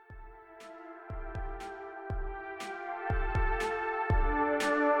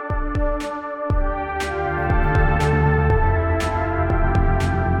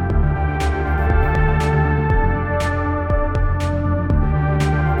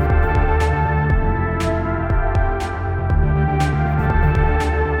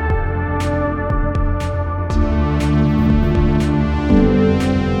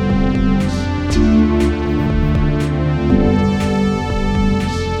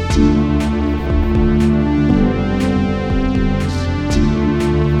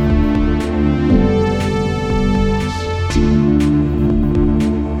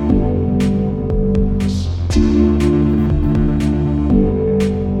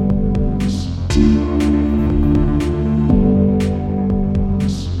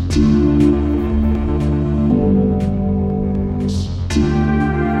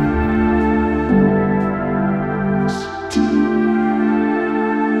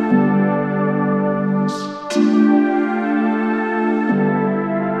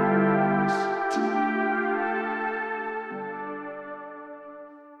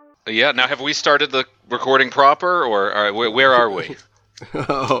Yeah, now have we started the recording proper, or where are we?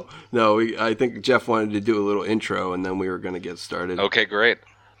 Oh, no, I think Jeff wanted to do a little intro, and then we were going to get started. Okay, great.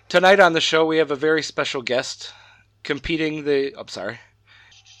 Tonight on the show, we have a very special guest competing the... I'm sorry.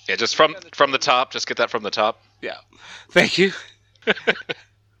 Yeah, just from the top. Just get that from the top. Yeah. Thank you.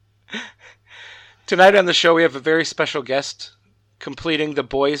 Tonight on the show, we have a very special guest completing the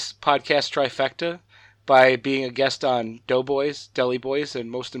Boys podcast trifecta by being a guest on Doughboys, Deli Boys, and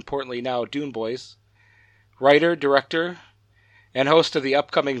most importantly now Dune Boys. Writer, director, and host of the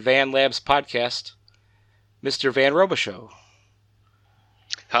upcoming Van Labs podcast, Mr. Van Robichaux.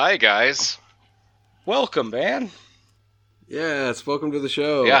 Hi, guys. Welcome, Van. Yes, welcome to the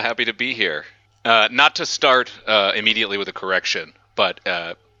show. Yeah, happy to be here. Not to start immediately with a correction, but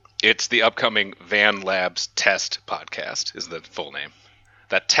it's the upcoming Van Labs test podcast is the full name.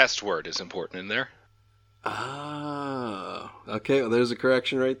 That test word is important in there. Ah, okay. Well, there's a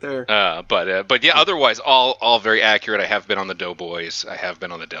correction right there. But yeah, otherwise all very accurate. I have been on the Doughboys. I have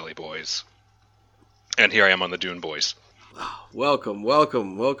been on the Deli Boys, and here I am on the Dune Boys. Welcome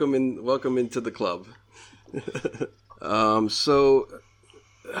into the club. So,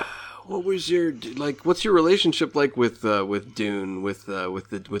 what was your what's your relationship like with Dune, with the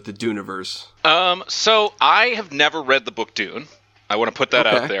Duneverse? So I have never read the book Dune. I want to put that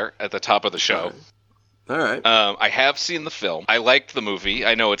out there at the top of the show. All right. I have seen the film. I liked the movie.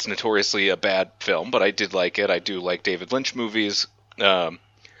 I know it's notoriously a bad film, but I did like it. I do like David Lynch movies. I,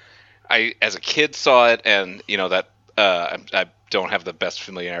 as a kid, saw it, and that I don't have the best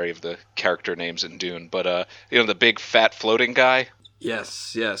familiarity of the character names in Dune, but the big fat floating guy.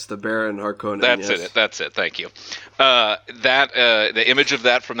 Yes, the Baron Harkonnen. That's it. Thank you. The image of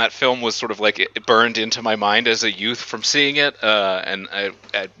that from that film was sort of like it burned into my mind as a youth from seeing it, and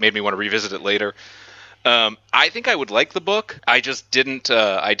it made me want to revisit it later. I think I would like the book. I just didn't.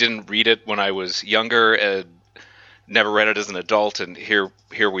 I didn't read it when I was younger. And never read it as an adult, and here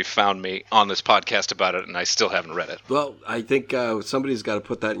we found me on this podcast about it, and I still haven't read it. Well, I think somebody's got to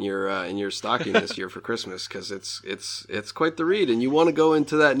put that in your stocking this year for Christmas, because it's quite the read, and you want to go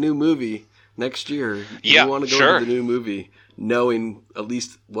into that new movie next year. Yeah, you want to go into the new movie knowing at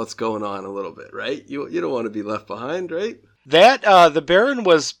least what's going on a little bit, right? You don't want to be left behind, right? That the Baron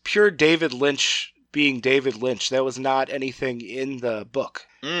was pure David Lynch being David Lynch. That was not anything in the book.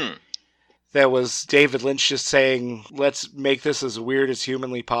 That was David Lynch just saying, let's make this as weird as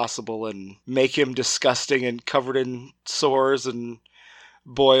humanly possible and make him disgusting and covered in sores and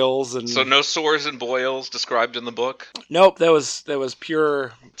boils. And so no sores and boils described in the book? Nope, that was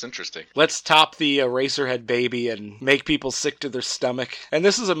pure... It's interesting. Let's top the Eraserhead baby and make people sick to their stomach. And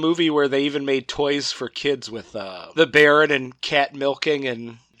this is a movie where they even made toys for kids with the Baron and cat milking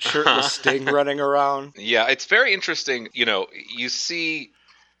and shirtless Sting running around. Yeah, it's very interesting. You see...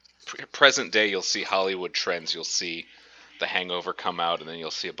 present day, you'll see Hollywood trends. You'll see The Hangover come out, and then you'll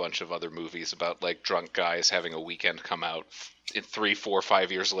see a bunch of other movies about drunk guys having a weekend come out in 3, 4,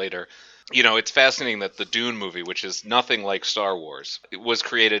 5 years later. It's fascinating that the Dune movie, which is nothing like Star Wars, it was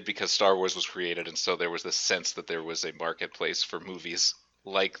created because Star Wars was created, and so there was this sense that there was a marketplace for movies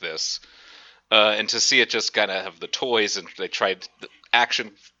like this. And to see it just kind of have the toys, and they tried the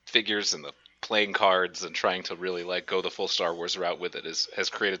action figures and the playing cards and trying to really go the full Star Wars route with it has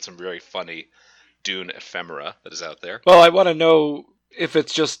created some very funny Dune ephemera that is out there. Well, I want to know if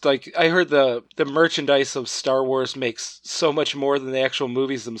it's just I heard the merchandise of Star Wars makes so much more than the actual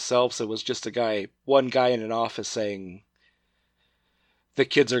movies themselves. It was just one guy in an office saying, the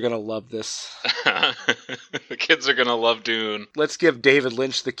kids are going to love this. The kids are going to love Dune. Let's give David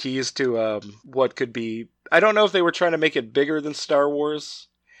Lynch the keys to what could be... I don't know if they were trying to make it bigger than Star Wars,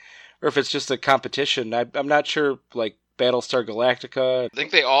 or if it's just a competition. I'm not sure, like Battlestar Galactica. I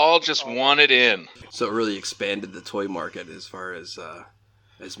think they all just wanted in. So it really expanded the toy market as far as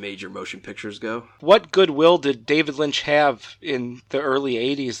major motion pictures go. What goodwill did David Lynch have in the early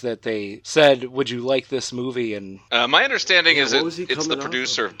 80s that they said, would you like this movie? And my understanding is what was he it's the coming off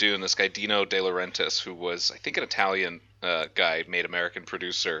producer of Dune, this guy Dino De Laurentiis, who was, I think, an Italian guy, made American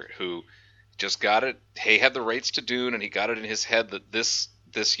producer, who just got it. He had the rights to Dune, and he got it in his head that this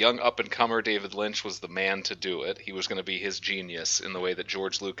young up-and-comer David Lynch was the man to do it. He was going to be his genius in the way that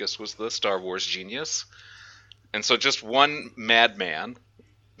George Lucas was the Star Wars genius. And so just one madman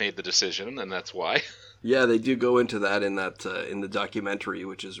made the decision, and that's why. Yeah, they do go into that in the documentary,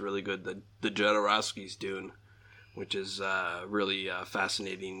 which is really good. The Jodorowsky's Dune, which is really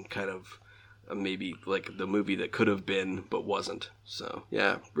fascinating, kind of maybe like the movie that could have been but wasn't. So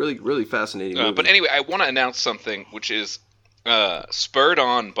yeah, really really fascinating movie. But anyway, I want to announce something which is spurred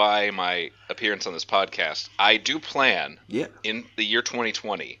on by my appearance on this podcast. I do plan in the year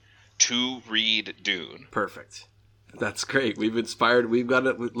 2020 to read Dune. Perfect. That's great. We've inspired. We've got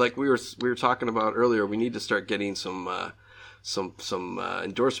it. Like we were talking about earlier. We need to start getting some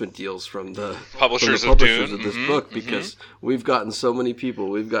endorsement deals from the publishers of Dune. Of this book, because we've gotten so many people.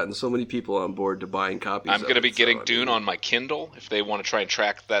 We've gotten so many people on board to buying copies. I'm going to be getting Dune on my Kindle. If they want to try and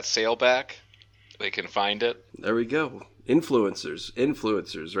track that sale back, they can find it. There we go.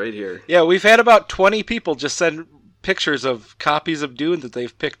 Influencers, right here. Yeah, we've had about 20 people just send pictures of copies of Dune that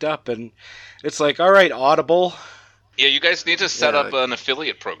they've picked up, and it's like, all right, Audible. Yeah, you guys need to set up an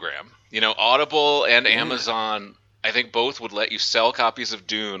affiliate program. You know, Audible and Amazon, I think both would let you sell copies of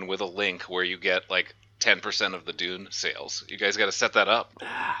Dune with a link where you get like 10% of the Dune sales. You guys got to set that up.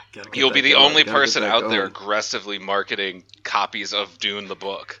 You'll be the only person out there aggressively marketing copies of Dune the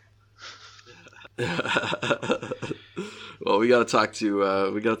book. Well, we got to talk to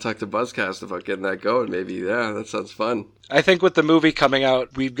Buzzcast about getting that going. Maybe, yeah, that sounds fun. I think with the movie coming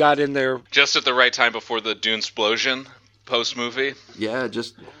out, we've got in there just at the right time before the Dune explosion post movie. Yeah,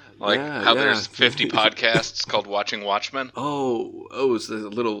 just like how there's 50 podcasts called Watching Watchmen. Oh, was that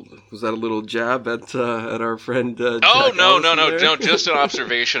a little jab at our friend? No, just an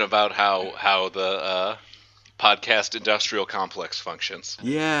observation about how the podcast industrial complex functions.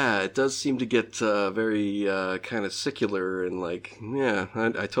 Yeah, it does seem to get very kind of secular and like, yeah, I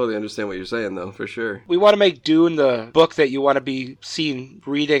totally understand what you're saying though, for sure. We want to make Dune the book that you want to be seen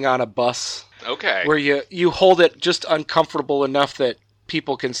reading on a bus. Okay. Where you hold it just uncomfortable enough that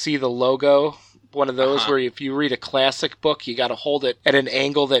people can see the logo. One of those where if you read a classic book, you got to hold it at an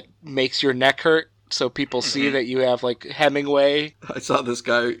angle that makes your neck hurt so people see that you have like Hemingway. I saw this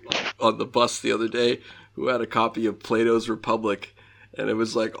guy on the bus the other day who had a copy of Plato's Republic, and it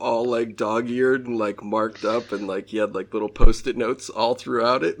was like all like dog-eared and like marked up, and like he had like little post-it notes all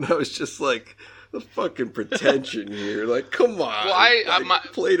throughout it, and I was just like, the fucking pretension here, like, come on. Well,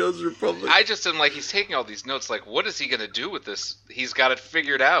 Plato's Republic. I just am like, he's taking all these notes, like, what is he gonna do with this? He's got it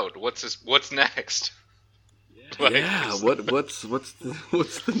figured out. What's next? Like, yeah, what's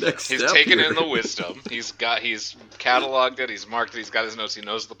the next step? He's taken here? in the wisdom. He's cataloged it. He's marked it. He's got his notes. He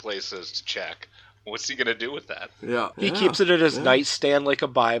knows the places to check. What's he gonna do with that? Yeah, he keeps it at his nightstand like a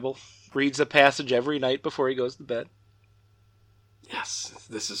Bible. Reads a passage every night before he goes to bed. Yes,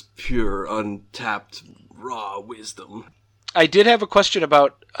 this is pure, untapped, raw wisdom. I did have a question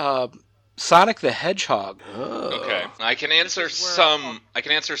about Sonic the Hedgehog. Okay, I can answer some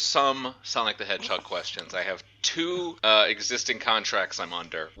Sonic the Hedgehog questions. I have two existing contracts I'm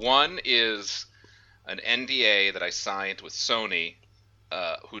under. One is an NDA that I signed with Sony,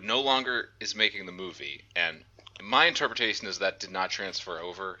 who no longer is making the movie, and my interpretation is that did not transfer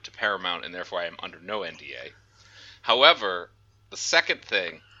over to Paramount, and therefore I am under no NDA. However, the second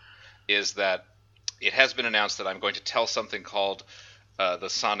thing is that it has been announced that I'm going to tell something called the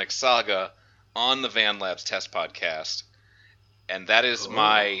Sonic Saga on the Van Labs Test Podcast, and that is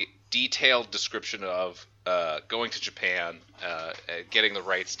my detailed description of going to Japan, getting the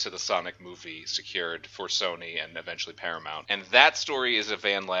rights to the Sonic movie secured for Sony and eventually Paramount. And that story is a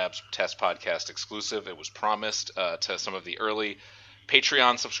Van Labs Test Podcast exclusive. It was promised to some of the early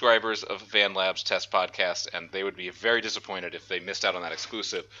Patreon subscribers of Van Labs Test Podcast, and they would be very disappointed if they missed out on that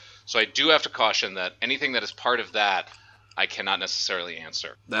exclusive. So I do have to caution that anything that is part of that, I cannot necessarily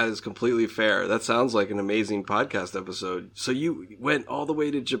answer. That is completely fair. That sounds like an amazing podcast episode. So you went all the way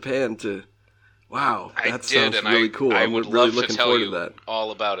to Japan to... Wow, that sounds really cool. I I'm would really love looking to tell forward you to that.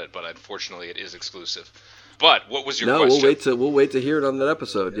 all about it, but unfortunately it is exclusive. But what was your No, question? we'll wait to hear it on that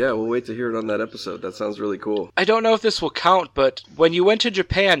episode. Yeah, we'll wait to hear it on that episode. That sounds really cool. I don't know if this will count, but when you went to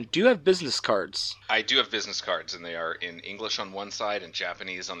Japan, do you have business cards? I do have business cards, and they are in English on one side and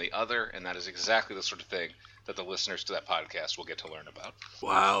Japanese on the other, and that is exactly the sort of thing that the listeners to that podcast will get to learn about.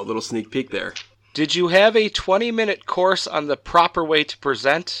 Wow, little sneak peek there. Did you have a 20-minute course on the proper way to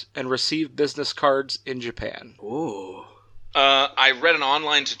present and receive business cards in Japan? Oh. I read an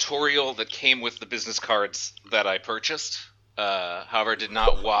online tutorial that came with the business cards that I purchased. However, did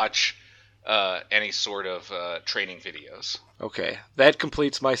not watch any sort of training videos. Okay, that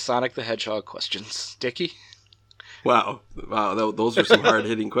completes my Sonic the Hedgehog questions. Dickie? Wow, those were some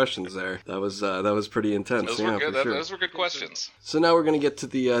hard-hitting questions there. That was pretty intense. Those were good. For sure. Those were good questions. So now we're going to get to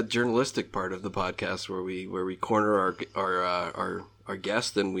the journalistic part of the podcast, where we corner our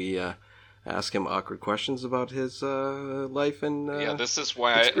guest and we ask him awkward questions about his life and this is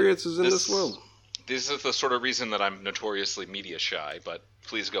why experiences in this world. This is the sort of reason that I'm notoriously media shy. But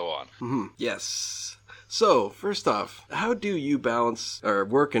please go on. Mm-hmm. Yes. So first off, how do you balance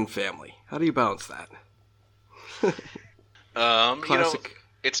work and family? How do you balance that? Classic.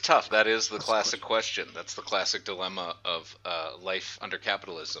 It's tough. That is the classic question. That's the classic dilemma of life under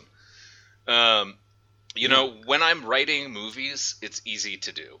capitalism. When I'm writing movies, it's easy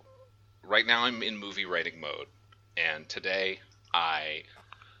to do. Right now I'm in movie writing mode. And today I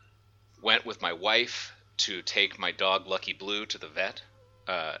went with my wife to take my dog Lucky Blue to the vet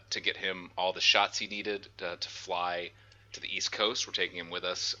to get him all the shots he needed to fly to the East Coast. We're taking him with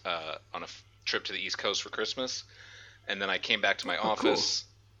us on a trip to the East Coast for Christmas. And then I came back to my office.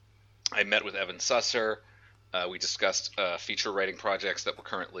 Cool. I met with Evan Susser. We discussed feature writing projects that we're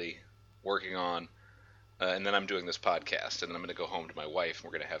currently working on. And then I'm doing this podcast. And then I'm going to go home to my wife and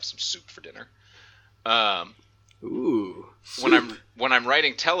we're going to have some soup for dinner. Ooh. Soup. When I'm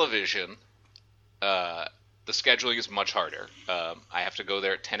writing television, the scheduling is much harder. I have to go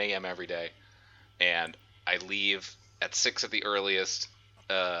there at 10 a.m. every day. And I leave at 6 at the earliest,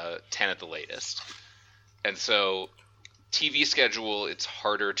 10 at the latest. And so TV schedule, it's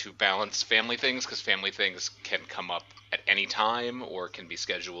harder to balance family things because family things can come up at any time or can be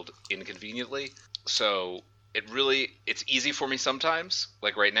scheduled inconveniently. So it's easy for me sometimes,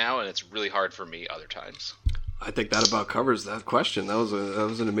 like right now, and it's really hard for me other times. I think that about covers that question. That was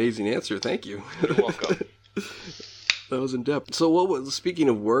an amazing answer. Thank you. You're welcome. That was in depth. So, speaking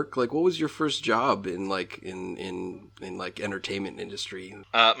of work, what was your first job in entertainment industry?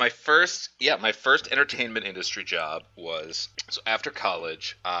 My first entertainment industry job was after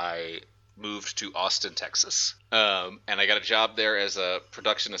college. I moved to Austin, Texas, and I got a job there as a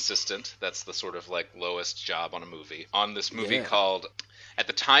production assistant. That's the sort of lowest job on a movie. On this movie called, at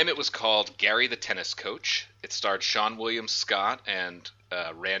the time it was called Gary the Tennis Coach. It starred Sean William Scott and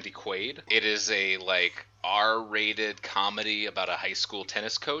Randy Quaid. It is a R-rated comedy about a high school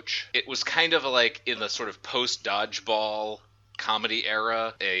tennis coach. It was kind of in the sort of post-dodgeball comedy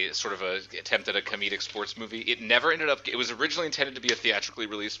era, a sort of a attempt at a comedic sports movie. It never ended up. It was originally intended to be a theatrically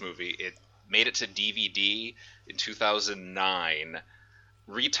released movie. It made it to DVD in 2009,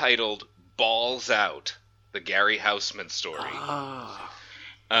 retitled Balls Out: The Gary Houseman Story.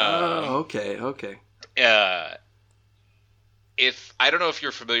 Okay. If I don't know if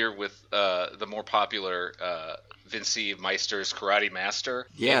you're familiar with the more popular Vinci Meister's Karate Master.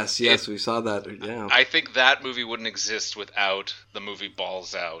 Yes, we saw that. Yeah. I think that movie wouldn't exist without the movie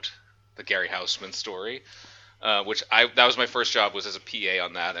Balls Out, the Gary Houseman Story, that was my first job, was as a PA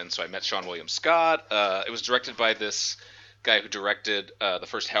on that, and so I met Sean William Scott. It was directed by this guy who directed the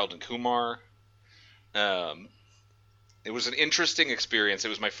first Harold and Kumar. It was an interesting experience. It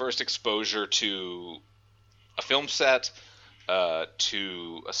was my first exposure to a film set,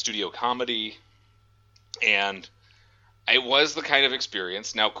 to a studio comedy, and it was the kind of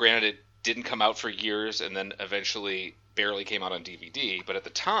experience. Now, granted, it didn't come out for years and then eventually barely came out on DVD, but at the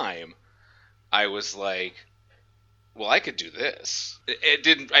time, I was like, well, I could do this. I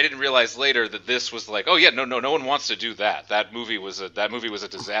didn't realize later that this was no one wants to do that. That movie was a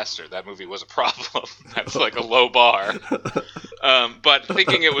disaster. That movie was a problem. That's a low bar. But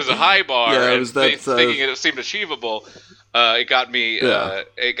thinking it was a high bar thinking it seemed achievable, it got me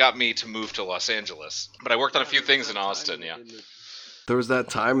to move to Los Angeles. But I worked on a few things in Austin. Yeah. There was that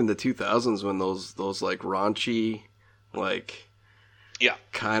time in the 2000s when those raunchy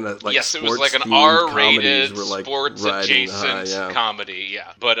kind of yes, it was an R-rated sports adjacent comedy.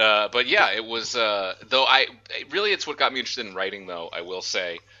 Yeah, but it was it's what got me interested in writing, though. I will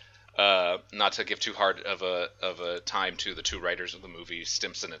say, not to give too hard of a time to the two writers of the movie,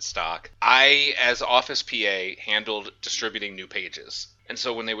 Stimson and Stock. I, as office PA, handled distributing new pages. And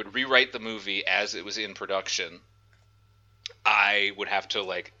so when they would rewrite the movie as it was in production, I would have to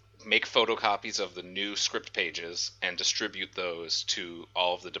like make photocopies of the new script pages and distribute those to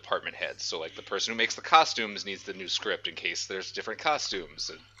all of the department heads. So like the person who makes the costumes needs the new script in case there's different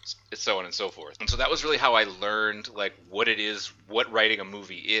costumes, and so on and so forth. And so that was really how I learned like what it is, what writing a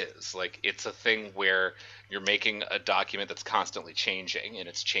movie is. Like it's a thing where you're making a document that's constantly changing, and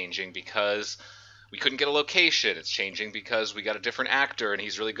it's changing because we couldn't get a location. It's changing because we got a different actor and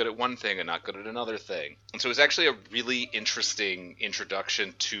he's really good at one thing and not good at another thing. And so it was actually a really interesting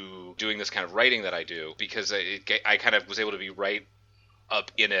introduction to doing this kind of writing that I do, because I kind of was able to be right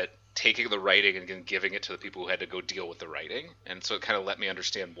up in it, taking the writing and then giving it to the people who had to go deal with the writing. And so it kind of let me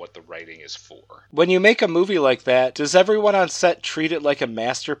understand what the writing is for. When you make a movie like that, does everyone on set treat it like a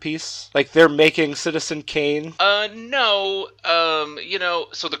masterpiece? Like they're making Citizen Kane? No.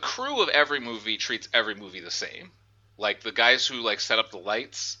 So the crew of every movie treats every movie the same. Like the guys who like set up the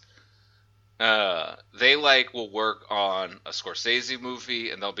lights, they like will work on a Scorsese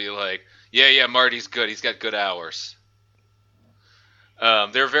movie and they'll be like, yeah, Marty's good. He's got good hours.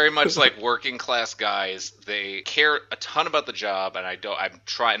 They're very much like working class guys. They care a ton about the job, and I'm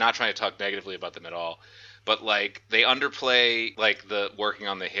not trying to talk negatively about them at all. But like they underplay like the working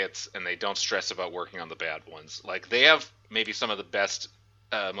on the hits, and they don't stress about working on the bad ones. Like they have maybe some of the best,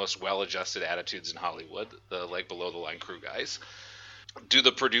 most well-adjusted attitudes in Hollywood. The like below the line crew guys. Do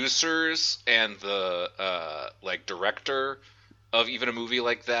the producers and the like director of even a movie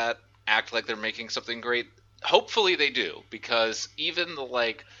like that act like they're making something great? Hopefully they do, because even the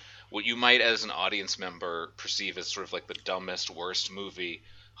like what you might as an audience member perceive as sort of like the dumbest, worst movie,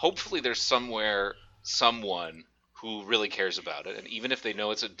 hopefully there's somewhere someone who really cares about it, and even if they know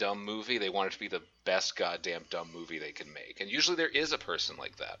it's a dumb movie, they want it to be the best goddamn dumb movie they can make. And usually there is a person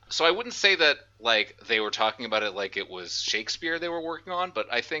like that. So I wouldn't say that like they were talking about it like it was Shakespeare they were working on, but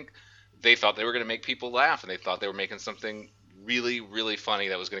I think they thought they were going to make people laugh, and they thought they were making something really, really funny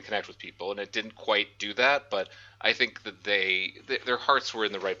that was going to connect with people, and it didn't quite do that, but I think that their hearts were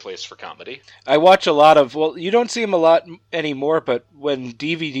in the right place for comedy. I watch a lot of, well, you don't see them a lot anymore, but when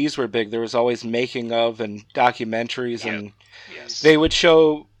DVDs were big, there was always making of and documentaries, and they would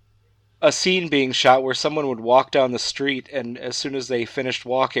show a scene being shot where someone would walk down the street, and as soon as they finished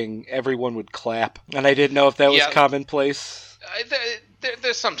walking, everyone would clap. And I didn't know if that was commonplace.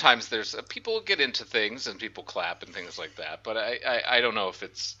 Sometimes there's people get into things and people clap and things like that, but I don't know if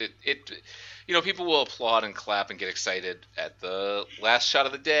it's people will applaud and clap and get excited at the last shot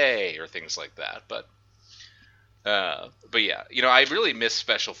of the day or things like that, but yeah, I really miss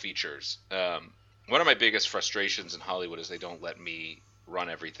special features. One of my biggest frustrations in Hollywood is they don't let me run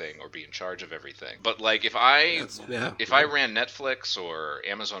everything or be in charge of everything. But like if I ran Netflix or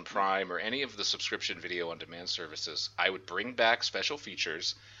Amazon Prime or any of the subscription video on demand services, I would bring back special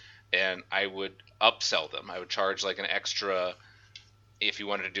features and I would upsell them. I would charge like an extra, if you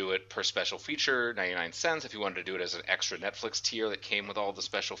wanted to do it per special feature, 99 cents. If you wanted to do it as an extra Netflix tier that came with all the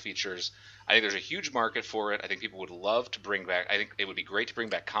special features, I think there's a huge market for it. I think people would love to bring back, I think it would be great to bring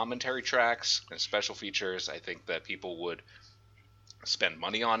back commentary tracks and special features. I think that people would spend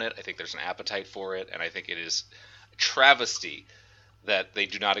money on it. I think there's an appetite for it, and I think it is a travesty that they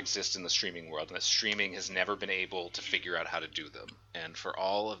do not exist in the streaming world, and that streaming has never been able to figure out how to do them. And for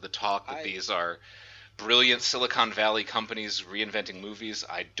all of the talk that these are brilliant Silicon Valley companies reinventing movies,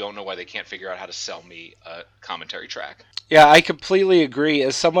 I don't know why they can't figure out how to sell me a commentary track. Yeah, I completely agree.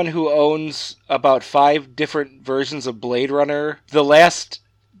 As someone who owns about 5 different versions of Blade Runner, the last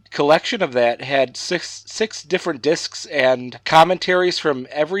collection of that had six different discs and commentaries from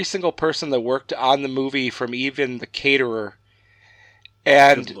every single person that worked on the movie, from even the caterer.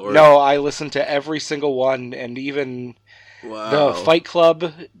 And no, I listened to every single one, and even the Fight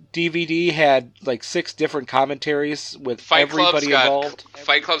Club DVD had like 6 different commentaries with everybody involved.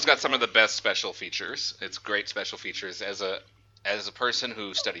 Fight Club's got some of the best special features. It's great special features. As a person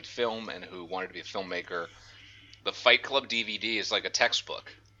who studied film and who wanted to be a filmmaker, the Fight Club DVD is like a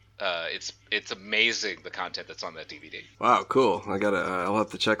textbook. It's amazing the content that's on that DVD. Wow, cool! I'll have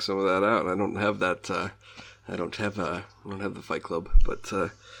to check some of that out. I don't have that. I don't have the Fight Club, but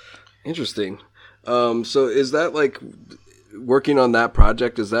interesting. So is that like working on that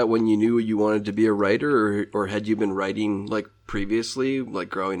project? Is that when you knew you wanted to be a writer, or had you been writing like previously, like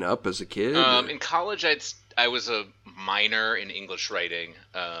growing up as a kid? In college, I was a minor in English writing,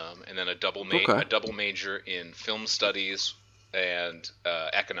 and then a double major in film studies and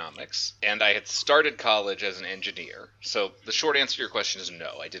economics, and I had started college as an engineer. So the short answer to your question is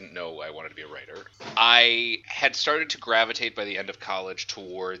no, I didn't know I wanted to be a writer. I had started to gravitate by the end of college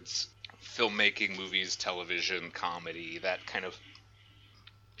towards filmmaking, movies, television, comedy, that kind of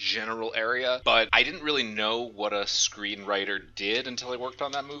general area, but I didn't really know what a screenwriter did until I worked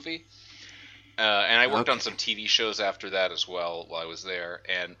on that movie. And I worked on some TV shows after that as well while I was there.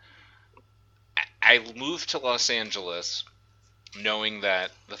 And I moved to Los Angeles knowing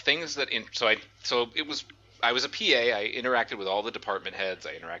that the things that I was a PA. I interacted with all the department heads.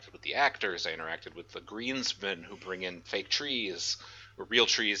 I interacted with the actors. I interacted with the greensmen who bring in fake trees or real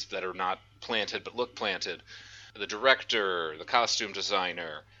trees that are not planted but look planted. The director, the costume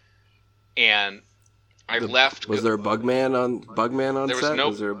designer, and I left. Was there a Bugman on set?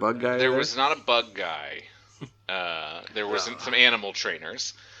 Was there a bug guy? There was not a bug guy. There was some animal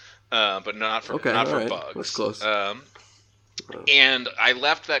trainers, but not for bugs. That's close. And I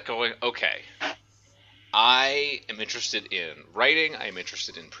left that going, okay, I am interested in writing, I am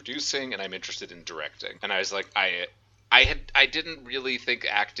interested in producing, and I'm interested in directing. And I was like, I didn't really think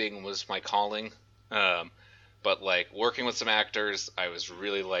acting was my calling. But, like, working with some actors, I was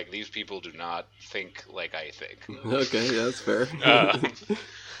really like, these people do not think like I think. Okay, yeah, that's fair.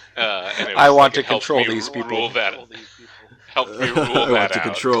 And I want to control these people. Help me rule that out. I want to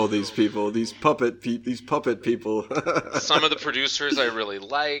control these people, these puppet people. Some of the producers I really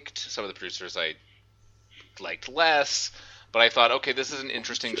liked. Some of the producers I liked less. But I thought, okay, this is an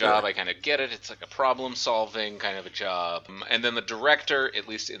interesting job. I kind of get it. It's like a problem-solving kind of a job. And then the director, at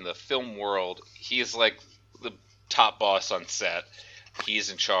least in the film world, he is like the top boss on set. He's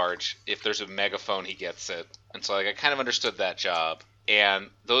in charge. If there's a megaphone, he gets it. And so like I kind of understood that job.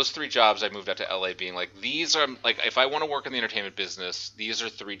 And those 3 jobs I moved out to LA being like, these are like, if I want to work in the entertainment business, these are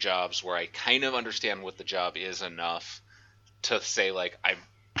 3 jobs where I kind of understand what the job is enough to say like I'm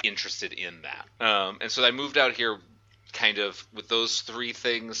interested in that. And so I moved out here kind of with those 3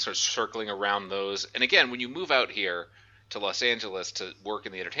 things sort of circling around those. And again, when you move out here to Los Angeles to work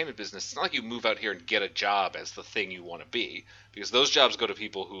in the entertainment business, it's not like you move out here and get a job as the thing you want to be, because those jobs go to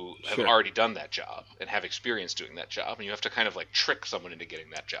people who have already done that job and have experience doing that job, and you have to kind of like trick someone into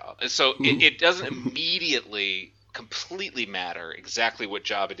getting that job. And so it doesn't immediately completely matter exactly what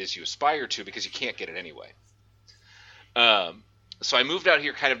job it is you aspire to, because you can't get it anyway. So I moved out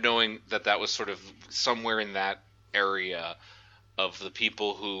here kind of knowing that that was sort of somewhere in that area of the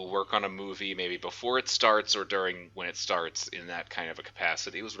people who work on a movie maybe before it starts or during when it starts, in that kind of a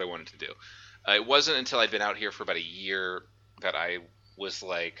capacity was what I wanted to do. It wasn't until I'd been out here for about a year that I was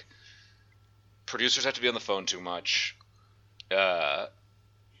like, producers have to be on the phone too much.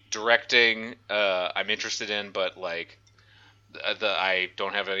 Directing, I'm interested in, but like I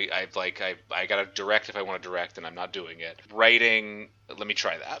don't have any. I gotta direct if I want to direct, and I'm not doing it. Writing, let me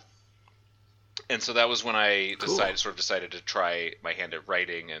try that. And so that was when I decided to try my hand at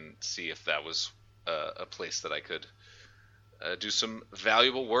writing and see if that was a place that I could do some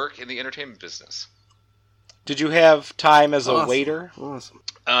valuable work in the entertainment business. Did you have time as a waiter? Awesome.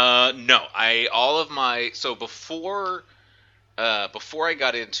 No, before I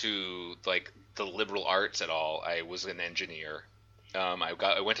got into like the liberal arts at all, I was an engineer.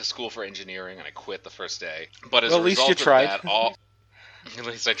 I went to school for engineering and I quit the first day. But as a result of that, at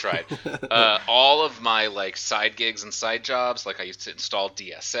least I tried. All of my like side gigs and side jobs, like I used to install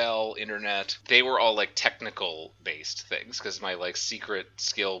DSL, internet, they were all like technical based things, because my like secret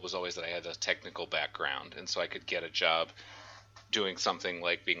skill was always that I had a technical background, and so I could get a job doing something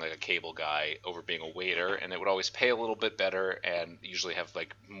like being like a cable guy over being a waiter, and it would always pay a little bit better and usually have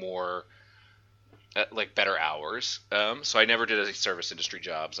like more like better hours. So I never did any service industry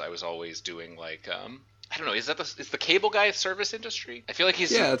jobs. I was always doing like I don't know. Is the cable guy a service industry? I feel like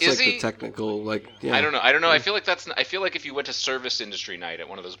he's. Yeah, it's like the technical, like. Yeah. I don't know. I feel like I feel like if you went to service industry night at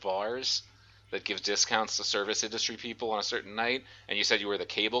one of those bars that gives discounts to service industry people on a certain night, and you said you were the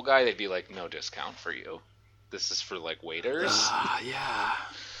cable guy, they'd be like, no discount for you. This is for like waiters. Yeah.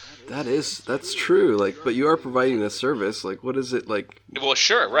 That's true. Like, but you are providing a service. Like, what is it like? Well,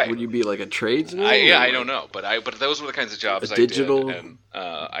 sure, right. Would you be like a tradesman? I don't know, but those were the kinds of jobs I did. And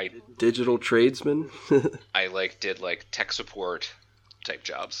digital tradesman. I did tech support type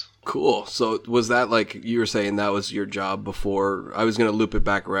jobs. Cool. So was that like you were saying that was your job before? I was going to loop it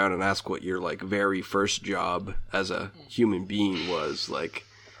back around and ask what your like very first job as a human being was like.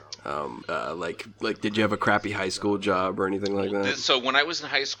 Did you have a crappy high school job or anything like that? So when I was in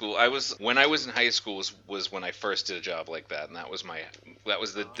high school, was when I first did a job like that, and that was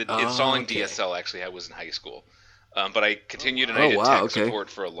the installing okay. DSL. Actually, I was in high school, but I continued and I did tech support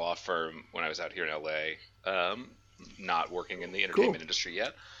for a law firm when I was out here in LA, not working in the entertainment industry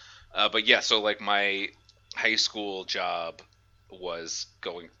yet. But yeah, so like my high school job was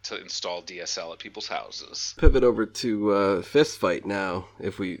going to install DSL at people's houses. Pivot over to Fist Fight now,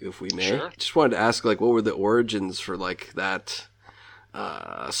 if we may. Sure. Just wanted to ask, like, what were the origins for like that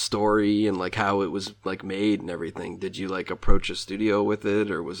story and like how it was like made and everything? Did you like approach a studio with it,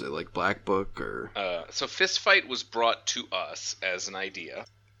 or was it like Black Book or? So Fist Fight was brought to us as an idea.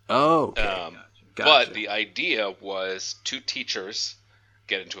 Oh, okay. Gotcha. But the idea was 2 teachers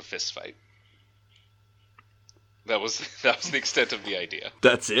get into a fist fight. That was the extent of the idea.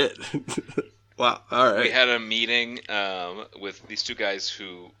 That's it. Wow. All right. We had a meeting with these 2 guys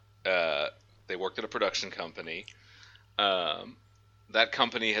who they worked at a production company. That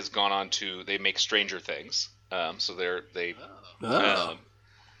company has gone on to they make Stranger Things. So they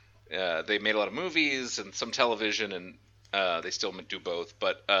made a lot of movies and some television, and they still do both.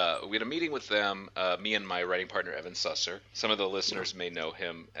 But we had a meeting with them, me and my writing partner, Evan Susser. Some of the listeners may know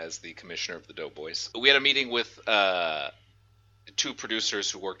him as the commissioner of the Doughboys. We had a meeting with 2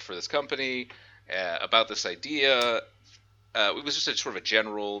 producers who worked for this company about this idea. It was just a sort of a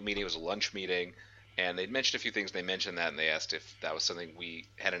general meeting. It was a lunch meeting. And they'd mentioned a few things. They mentioned that, and they asked if that was something we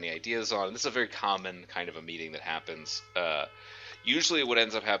had any ideas on. And this is a very common kind of a meeting that happens. Usually what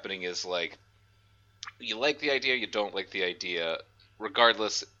ends up happening is, like, you like the idea, you don't like the idea.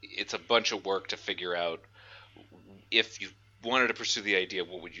 Regardless, it's a bunch of work to figure out if you wanted to pursue the idea,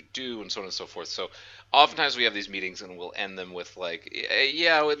 what would you do, and so on and so forth. So oftentimes we have these meetings, and we'll end them with, like,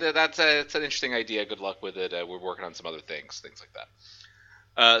 yeah, it's an interesting idea, good luck with it, we're working on some other things like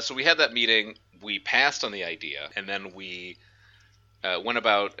that. So we had that meeting, we passed on the idea, and then we went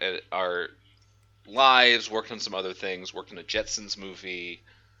about our lives, worked on some other things, worked on a Jetsons movie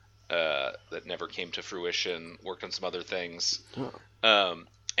that never came to fruition, worked on some other things,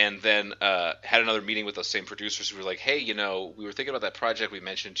 and then had another meeting with those same producers who were like, hey, we were thinking about that project we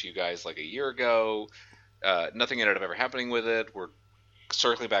mentioned to you guys like a year ago. Nothing ended up ever happening with it. We're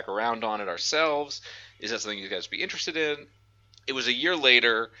circling back around on it ourselves. Is that something you guys would be interested in? It was a year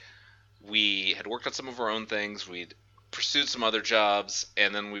later. We had worked on some of our own things. We'd pursued some other jobs,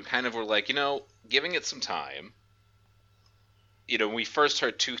 and then we kind of were like, giving it some time. When we first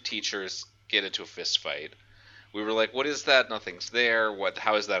heard 2 teachers get into a fist fight, we were like, what is that? Nothing's there.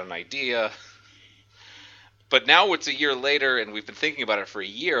 How is that an idea? But now it's a year later, and we've been thinking about it for a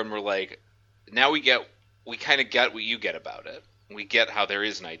year, and we're like, now we kind of get what you get about it. We get how there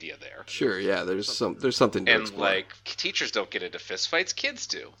is an idea there. Sure, yeah, there's something to explore. And, like, teachers don't get into fist fights, kids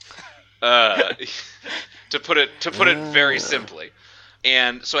do. To put it very simply.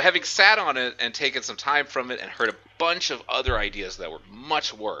 And so having sat on it and taken some time from it and heard a bunch of other ideas that were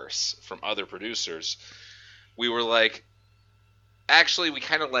much worse from other producers, we were like, actually, we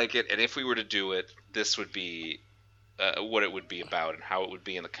kind of like it, and if we were to do it, this would be what it would be about and how it would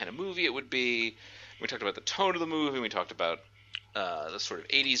be and the kind of movie it would be. We talked about the tone of the movie. We talked about the sort of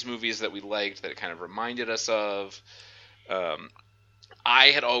 80s movies that we liked that it kind of reminded us of. I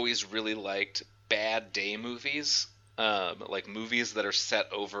had always really liked bad day movies, like movies that are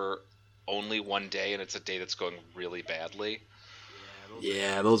set over only one day and it's a day that's going really badly.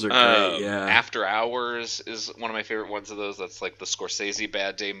 Yeah, those are great. Yeah, After Hours is one of my favorite ones of those. That's like the Scorsese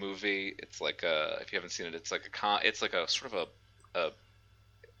bad day movie. It's like if you haven't seen it, it's like a sort of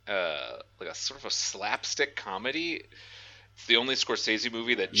a slapstick comedy. It's the only Scorsese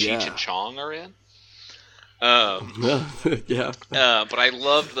movie that Cheech and Chong are in. Yeah. But I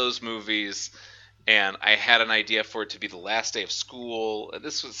loved those movies, and I had an idea for it to be the last day of school.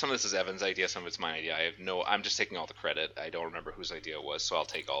 Some of this is Evan's idea, some of it's my idea. I'm just taking all the credit. I don't remember whose idea it was, so I'll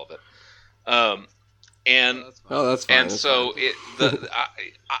take all of it. That's fine. And so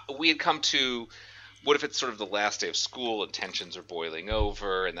we had come to, what if it's sort of the last day of school and tensions are boiling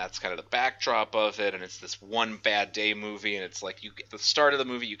over, and that's kind of the backdrop of it, and it's this one bad day movie, and it's like at the start of the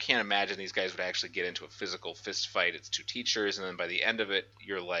movie, you can't imagine these guys would actually get into a physical fist fight. It's 2 teachers, and then by the end of it,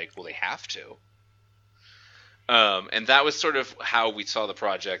 you're like, well, they have to. And that was sort of how we saw the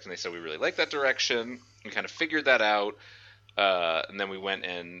project, and they said we really like that direction. We kind of figured that out, and then we went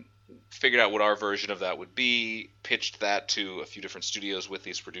and figured out what our version of that would be, pitched that to a few different studios with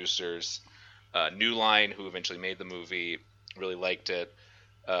these producers. New Line, who eventually made the movie, really liked it,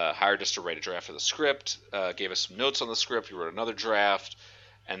 hired us to write a draft of the script, gave us some notes on the script. We wrote another draft,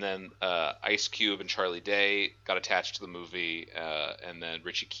 and then Ice Cube and Charlie Day got attached to the movie, and then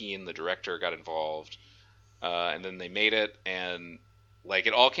Richie Keene, the director, got involved, and then they made it, and like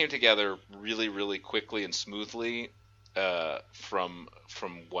it all came together really, really quickly and smoothly from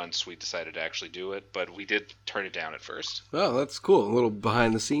once we decided to actually do it, but we did turn it down at first. Oh, that's cool. A little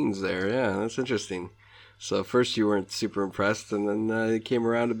behind the scenes there. Yeah, that's interesting. So first you weren't super impressed, and then it came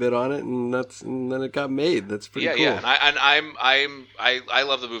around a bit on it, and then it got made. That's pretty cool. Yeah. And I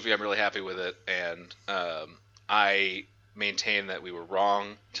love the movie. I'm really happy with it, and I maintain that we were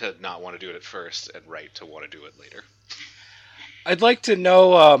wrong to not want to do it at first and right to want to do it later. I'd like to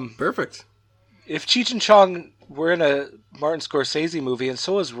know Perfect. if Cheech and Chong were in a Martin Scorsese movie, and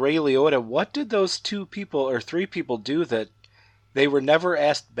so is Ray Liotta. What did those two people or three people do that they were never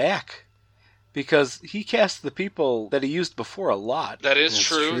asked back? Because he cast the people that he used before a lot. That is That's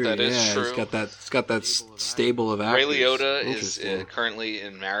true. That is yeah, true. It's got that stable of actors. Ray Liotta is Interesting. currently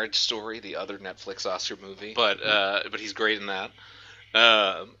in Marriage Story, the other Netflix Oscar movie, but he's great in that.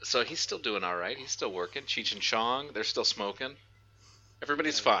 So he's still doing all right. He's still working. Cheech and Chong, they're still smoking.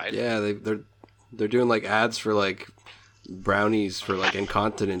 Everybody's fine. Yeah, they're doing like ads for like brownies for like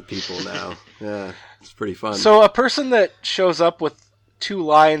incontinent people now. Yeah, it's pretty fun. So a person that shows up with two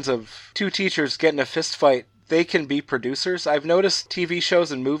lines of two teachers getting a fist fight, they can be producers. I've noticed TV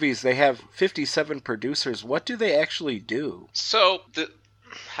shows and movies, they have 57 producers. What do they actually do? So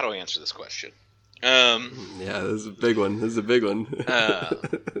how do I answer this question? Yeah, this is a big one.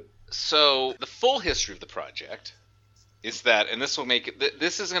 So the full history of the project is that, and this will make it.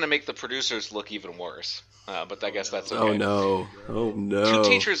 This is going to make the producers look even worse. But I guess that's okay. Oh no! Two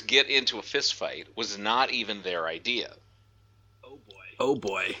teachers get into a fist fight was not even their idea. Oh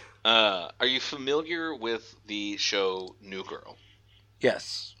boy! Are you familiar with the show New Girl?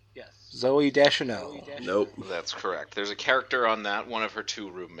 Yes. Zoe Deschanel. Nope. That's correct. There's a character on that, one of her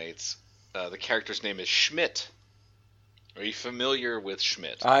two roommates. The character's name is Schmidt. Are you familiar with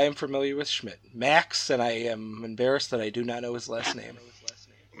Schmidt? I am familiar with Schmidt. Max, and I am embarrassed that I do not know his last name.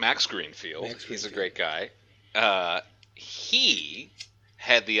 Max Greenfield. He's a great guy. He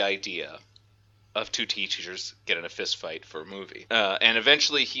had the idea of two teachers get in a fist fight for a movie. And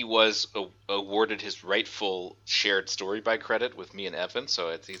eventually he was awarded his rightful shared story by credit with me and Evan,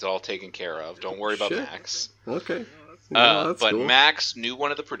 so he's all taken care of. Don't worry about Max. Okay. Yeah, that's but cool. Max knew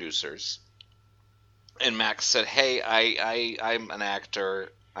one of the producers, and Max said, hey, I'm an actor.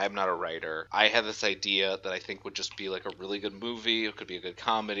 I'm not a writer. I have this idea that I think would just be like a really good movie. It could be a good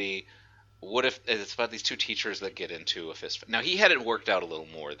comedy. What if it's about these two teachers that get into a fist fight? Now, he had it worked out a little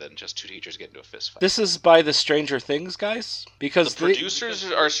more than just two teachers get into a fist fight. This is by the Stranger Things guys? Because the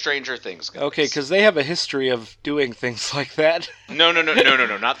producers are Stranger Things guys. Okay, because they have a history of doing things like that. No,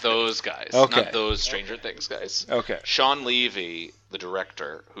 not those guys. Okay. Not those Stranger Things guys. Okay. Sean Levy, the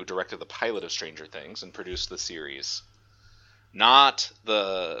director, who directed the pilot of Stranger Things and produced the series. Not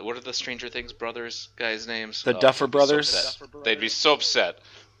what are the Stranger Things brothers guys' names? The Duffer Brothers? They'd be so upset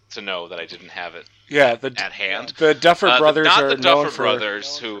to know that I didn't have it at hand. The Duffer Brothers not are the known Duffer for...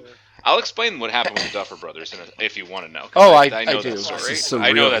 Brothers, who... I'll explain what happened with the Duffer Brothers if you want to know. Oh, I know do. that story.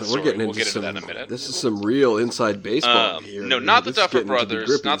 I know that story. We'll get into that in a minute. This is some real inside baseball here. No, not the This is Duffer getting into the Brothers.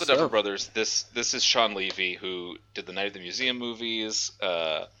 grippy Not the Duffer stuff. Brothers. This is Sean Levy, who did the Night of the Museum movies. You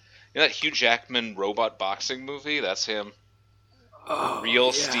know that Hugh Jackman robot boxing movie? That's him.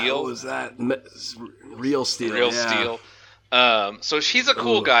 Real Steel. What was that? Real Steel. Real yeah. Steel. So he's a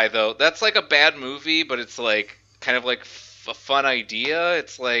cool guy, though. That's like a bad movie, but it's like kind of like a fun idea.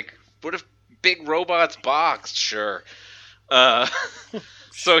 It's like, what if big robots boxed? Sure.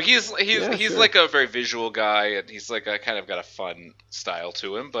 So he's sure. like a very visual guy, and he's like kind of got a fun style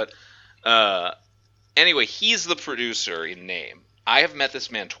to him. But anyway, he's the producer in name. I have met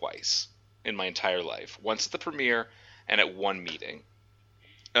this man twice in my entire life. Once at the premiere and at one meeting.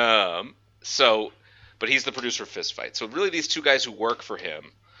 But he's the producer of Fist Fight. So really these two guys who work for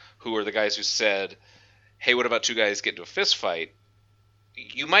him, who are the guys who said, hey, what about two guys get into a fist fight?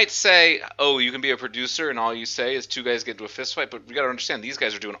 You might say, oh, you can be a producer and all you say is two guys get into a fist fight, but we got to understand these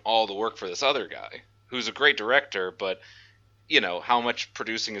guys are doing all the work for this other guy, who's a great director, but, you know, how much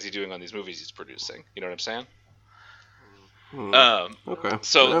producing is he doing on these movies he's producing? You know what I'm saying? Okay.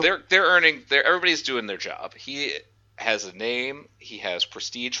 So they're earning, everybody's doing their job. He has a name, he has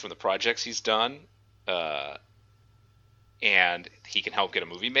prestige from the projects he's done, and he can help get a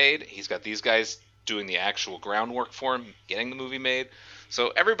movie made. He's got these guys doing the actual groundwork for him, getting the movie made. So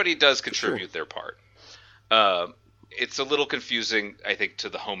everybody does contribute their part. It's a little confusing, I think, to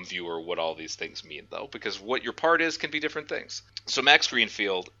the home viewer what all these things mean, though, because what your part is can be different things. So Max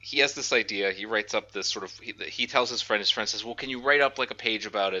Greenfield, he has this idea. He writes up this sort of – he tells his friend says, well, can you write up like a page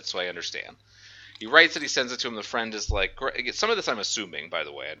about it so I understand? He writes it, he sends it to him. The friend is like, some of this I'm assuming, by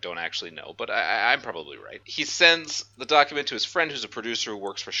the way. I don't actually know, but I'm probably right. He sends the document to his friend who's a producer who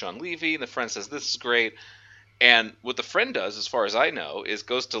works for Sean Levy, and the friend says, this is great. And what the friend does, as far as I know, is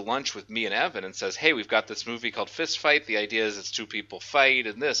goes to lunch with me and Evan and says, hey, we've got this movie called Fist Fight. The idea is it's two people fight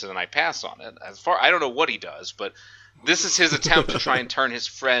and this, and then I pass on it. I don't know what he does, but this is his attempt to try and turn his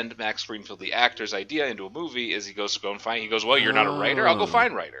friend, Max Greenfield, the actor's idea into a movie, is he goes to go and find – he goes, well, you're not a writer? I'll go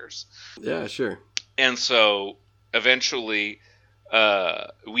find writers. Yeah, sure. And so eventually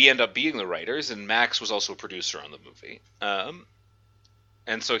we end up being the writers, and Max was also a producer on the movie.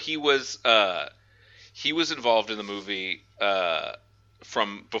 And so he was involved in the movie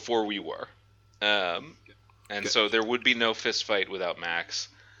from before we were. And so there would be no fist fight without Max.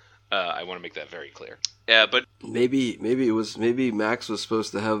 I want to make that very clear. But maybe Max was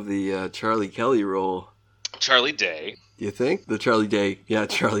supposed to have the Charlie Kelly role. Charlie Day. Do you think the Charlie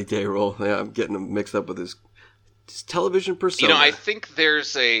Day role? Yeah, I'm getting him mixed up with his television persona. I think there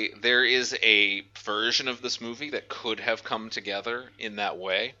is a version of this movie that could have come together in that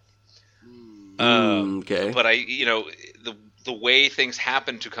way. Okay. But the way things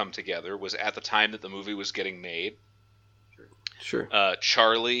happened to come together was at the time that the movie was getting made. Sure.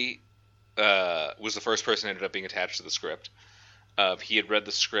 Charlie was the first person who ended up being attached to the script. He had read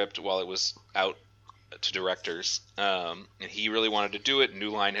the script while it was out to directors, and he really wanted to do it. New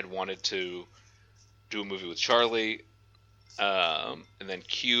Line had wanted to do a movie with Charlie, and then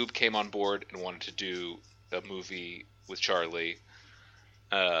Cube came on board and wanted to do a movie with Charlie.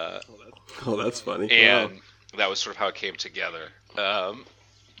 That's funny. And that was sort of how it came together.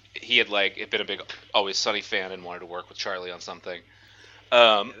 He had been a big Always Sunny fan and wanted to work with Charlie on something.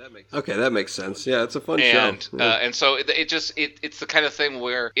 Okay, that makes sense. Yeah, it's a fun show. Yeah. And so it's the kind of thing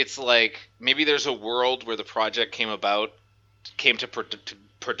where it's like maybe there's a world where the project came to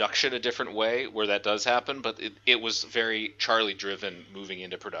production a different way where that does happen, but it was very Charlie driven moving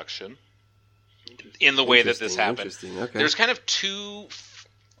into production in the way that this happened. Okay. There's kind of two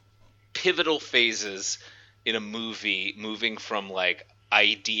pivotal phases in a movie moving from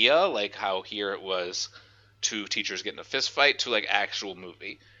idea, like how here it was two teachers getting a fist fight, to actual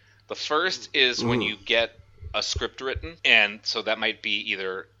movie. The first is when you get a script written, and so that might be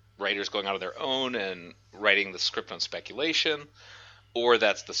either writers going out on their own and writing the script on speculation, or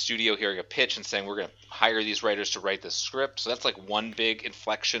that's the studio hearing a pitch and saying we're going to hire these writers to write this script. So that's one big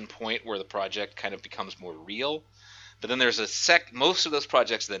inflection point where the project kind of becomes more real. But then there's most of those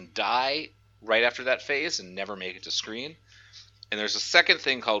projects then die right after that phase and never make it to screen. And there's a second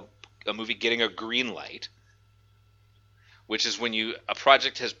thing called a movie getting a green light, which is when a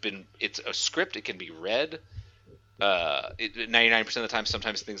project it's a script, it can be read. 99% of the time,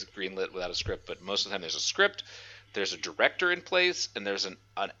 sometimes things are greenlit without a script, but most of the time there's a script, there's a director in place, and there's an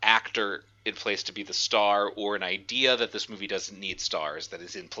actor in place to be the star, or an idea that this movie doesn't need stars that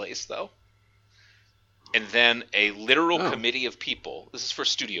is in place, though. And then a literal committee of people, this is for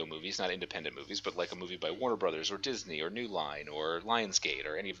studio movies, not independent movies, but like a movie by Warner Brothers or Disney or New Line or Lionsgate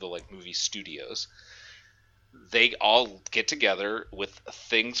or any of the movie studios, they all get together with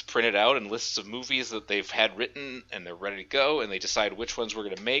things printed out and lists of movies that they've had written and they're ready to go, and they decide which ones we're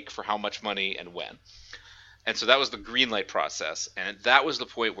going to make for how much money and when. And so that was the greenlight process, and that was the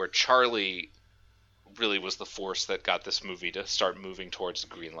point where Charlie really was the force that got this movie to start moving towards the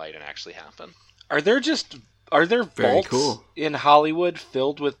green light and actually happen. Are there vaults in Hollywood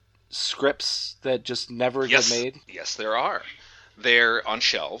filled with scripts that just never get made? Yes, there are. They're on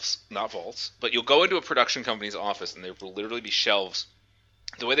shelves, not vaults. But you'll go into a production company's office, and there will literally be shelves.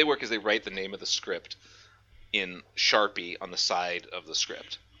 The way they work is they write the name of the script in Sharpie on the side of the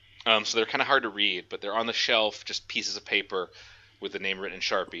script. So they're kind of hard to read, but they're on the shelf, just pieces of paper with the name written in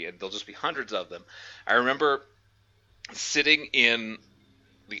Sharpie, and there'll just be hundreds of them. I remember sitting in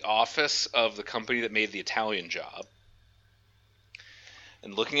the office of the company that made The Italian Job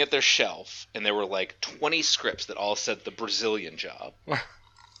and looking at their shelf, and there were 20 scripts that all said The Brazilian Job,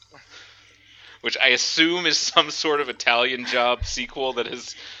 which I assume is some sort of Italian Job sequel that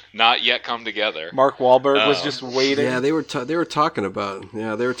has not yet come together. Mark Wahlberg was just waiting. Yeah, they were talking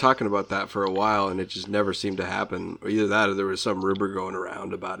about that for a while, and it just never seemed to happen. Or either that, or there was some rumor going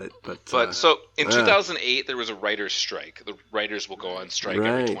around about it. But so in 2008, there was a writers' strike. The writers will go on strike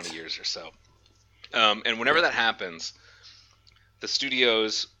every 20 years or so, and whenever that happens, the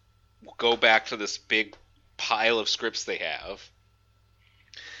studios will go back to this big pile of scripts they have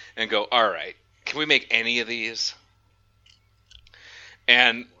and go, all right, can we make any of these?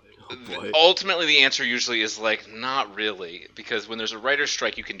 And ultimately the answer usually is not really, because when there's a writer's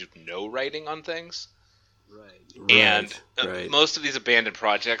strike, you can do no writing on things. Right. And most of these abandoned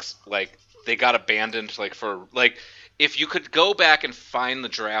projects, they got abandoned if you could go back and find the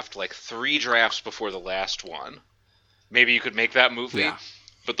draft 3 drafts before the last one, maybe you could make that movie. Yeah.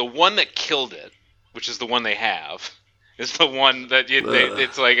 But the one that killed it, which is the one they have, is the one that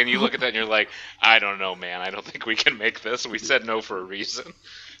it's and you look at that and you're like, I don't know, man. I don't think we can make this. We said no for a reason.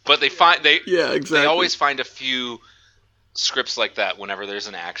 But they always find a few scripts like that whenever there's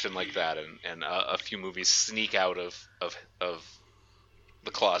an action like that, and a few movies sneak out of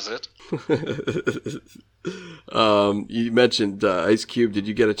the closet. You mentioned Ice Cube. Did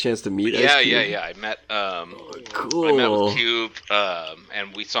you get a chance to meet Yeah, Ice Cube? yeah. I met Cool. I met with Cube,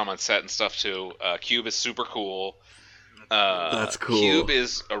 and we saw him on set and stuff too. Cube is super cool. That's cool. Cube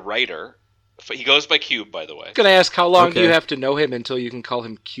is a writer. He goes by Cube, by the way. I'm gonna ask, how long do Okay. you have to know him until you can call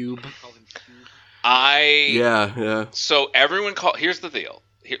him Cube? Yeah. So everyone here's the deal.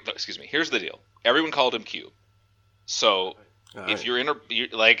 Here's the deal. Everyone called him Cube. So if you're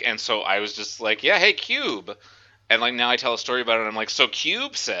and so I was just like, yeah, hey Cube, and like now I tell a story about it, and I'm like, so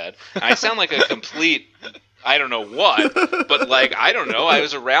Cube said, and I sound like a complete, I don't know what, but like I don't know. I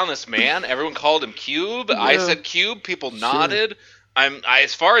was around this man. Everyone called him Cube. Yeah. I said Cube. People nodded.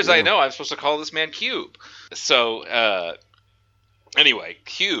 As far as I know, I'm supposed to call this man Cube. So anyway,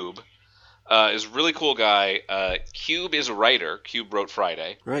 Cube. Is a really cool guy. Cube is a writer. Cube wrote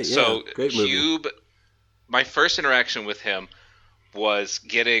Friday. Right, yeah. So Great movie. Cube, my first interaction with him was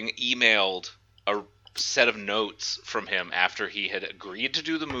getting emailed a set of notes from him after he had agreed to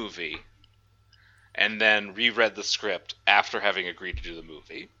do the movie and then reread the script after having agreed to do the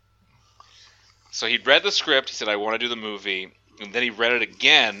movie. So he'd read the script, he said, I want to do the movie, and then he read it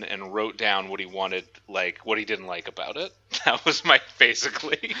again and wrote down what he wanted, like what he didn't like about it. That was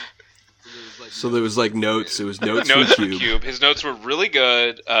basically... So there was like notes. It was notes, notes from from Cube. Cube. His notes were really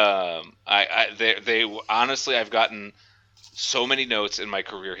good. They honestly, I've gotten so many notes in my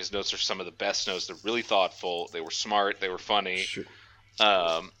career. His notes are some of the best notes. They're really thoughtful. They were smart. They were funny. Sure.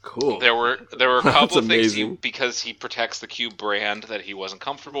 Cool. There were a couple That's of things amazing. because he protects the Cube brand that he wasn't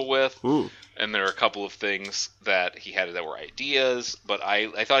comfortable with, and there are a couple of things that he had that were ideas. But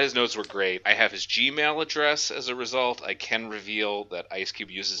I thought his notes were great. I have his Gmail address as a result. I can reveal that Ice Cube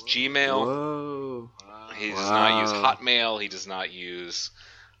uses Gmail. Whoa. He does not use Hotmail. He does not use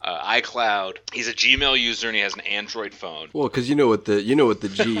iCloud. He's a Gmail user and he has an Android phone. Well, because you know what the G in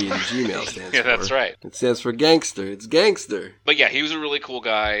Gmail stands for. Yeah, that's right. It stands for gangster. It's gangster. But yeah, he was a really cool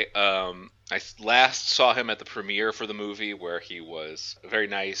guy. I last saw him at the premiere for the movie where he was very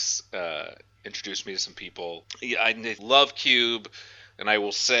nice, introduced me to some people. Yeah, I love Cube, and I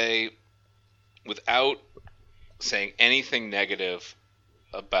will say, without saying anything negative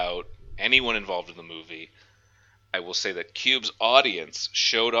about anyone involved in the movie, I will say that Cube's audience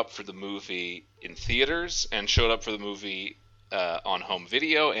showed up for the movie in theaters and showed up for the movie on home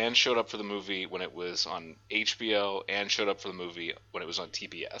video and showed up for the movie when it was on HBO and showed up for the movie when it was on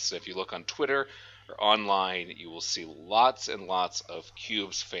TBS. If you look on Twitter or online, you will see lots and lots of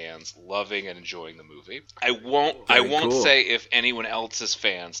Cube's fans loving and enjoying the movie. I won't cool. say if anyone else's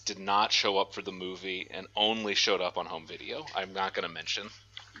fans did not show up for the movie and only showed up on home video. I'm not going to mention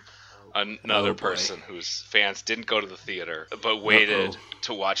another person whose fans didn't go to the theater but waited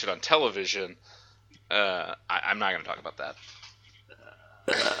to watch it on television. I'm not going to talk about that.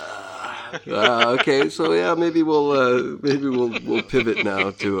 Okay, so yeah, maybe we'll pivot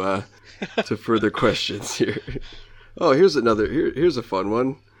now to further questions here. Oh, here's a fun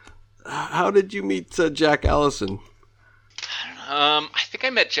one. How did you meet Jack Allison? I think I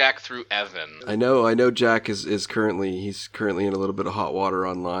met Jack through Evan. I know Jack is currently in a little bit of hot water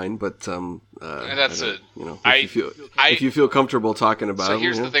online, but That's it. You know, if you feel comfortable talking about So him,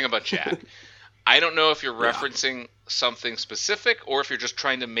 here's you the know? thing about Jack. I don't know if you're referencing something specific or if you're just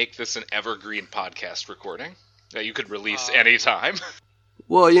trying to make this an evergreen podcast recording that you could release anytime.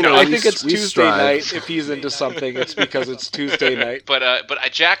 Well, you know, I we- think it's we Tuesday strive. night. If he's into something, it's because it's Tuesday night. But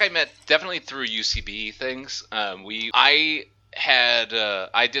Jack I met definitely through UCB things. I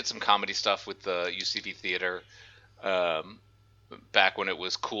did some comedy stuff with the UCB theater back when it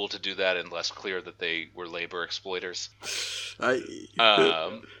was cool to do that and less clear that they were labor exploiters. Let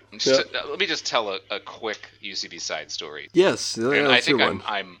me just tell a quick UCB side story. Yes, And let's I hear think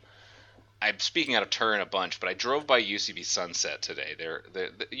one. I'm speaking out of turn a bunch, but I drove by UCB Sunset today.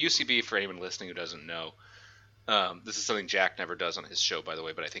 The UCB, for anyone listening who doesn't know, this is something Jack never does on his show, by the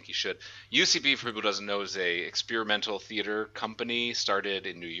way, but I think he should. UCB, for people who doesn't know, is a experimental theater company started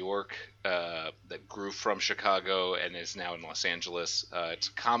in New York that grew from Chicago and is now in Los Angeles. It's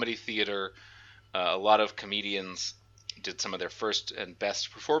a comedy theater. A lot of comedians did some of their first and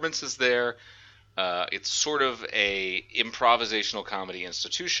best performances there. It's sort of a improvisational comedy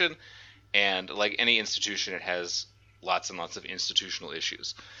institution, and like any institution, it has lots and lots of institutional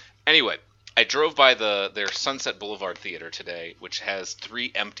issues. Anyway, I drove by their Sunset Boulevard Theater today, which has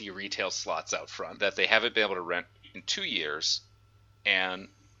 3 empty retail slots out front that they haven't been able to rent in 2 years. And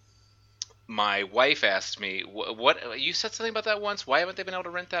my wife asked me, "What you said something about that once? Why haven't they been able to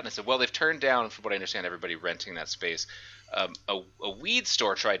rent that?" And I said, "Well, they've turned down, from what I understand, everybody renting that space. A weed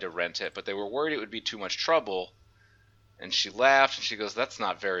store tried to rent it, but they were worried it would be too much trouble, And she laughed, and she goes, "That's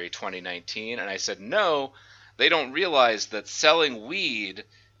not very 2019." And I said, "No, they don't realize that selling weed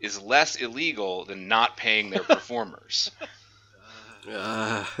is less illegal than not paying their performers."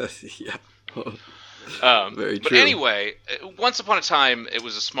 Yeah. Very But true. anyway, once upon a time, it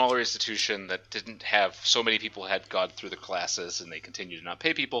was a smaller institution that didn't have so many people had gone through the classes, and they continued to not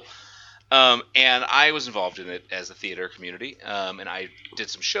pay people. And I was involved in it as a theater community, and I did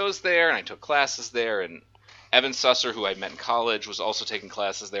some shows there, and I took classes there, and Evan Susser, who I met in college, was also taking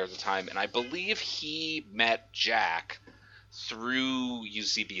classes there at the time, and I believe he met Jack through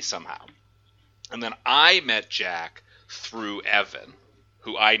UCB somehow. And then I met Jack through Evan,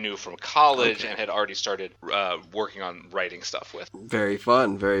 who I knew from college and had already started working on writing stuff with. Very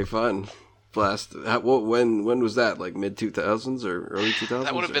fun. Very fun. Blast. When was that? Like mid 2000s or early 2000s?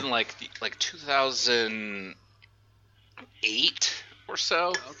 That would have been like 2008 or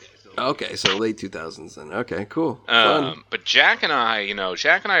so. Okay, so late 2000s then. Okay, cool. Fun. But Jack and I,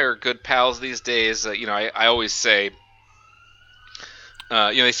 are good pals these days. I always say,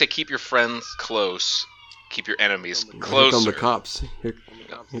 they say keep your friends close, keep your enemies closer. Here come the cops. Here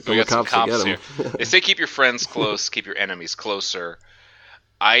We come the got some cops to cops get here. them. They say keep your friends close, keep your enemies closer.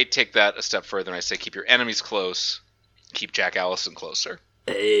 I take that a step further and I say keep your enemies close, keep Jack Allison closer.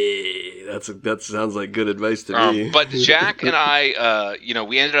 Hey, that sounds like good advice to me. But Jack and I,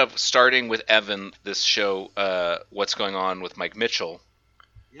 we ended up starting with Evan this show, What's Going On with Mike Mitchell,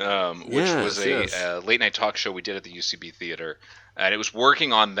 which was a late night talk show we did at the UCB Theater. And it was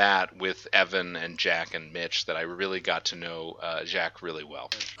working on that with Evan and Jack and Mitch that I really got to know Jack really well.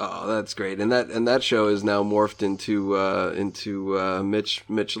 Oh, that's great. And that show is now morphed into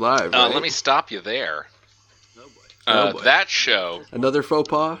Mitch Live, right? Let me stop you there. Oh, boy. That show... Another faux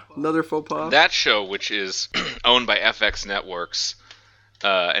pas? That show, which is owned by FX Networks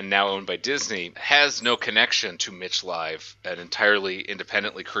and now owned by Disney, has no connection to Mitch Live, an entirely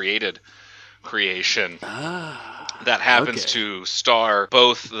independently created creation that happens to star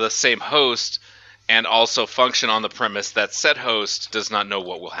both the same host and also function on the premise that said host does not know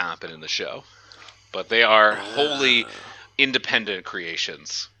what will happen in the show. But they are wholly independent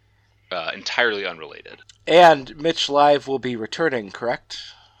creations, entirely unrelated. And Mitch Live will be returning, correct?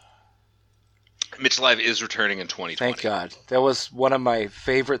 Mitch Live is returning in 2020. Thank God. That was one of my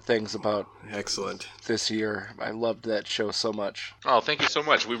favorite things about Excellent. this year. I loved that show so much. Oh, thank you so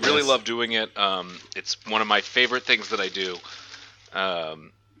much. We really love doing it. It's one of my favorite things that I do.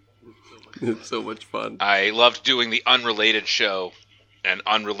 It's so much fun. I loved doing the unrelated show, and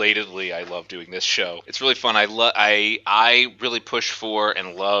unrelatedly, I love doing this show. It's really fun. I really push for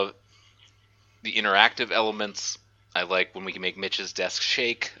and love the interactive elements. I like when we can make Mitch's desk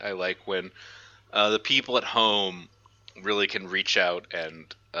shake. I like when the people at home really can reach out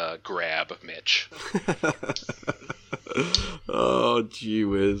and grab Mitch. Oh, gee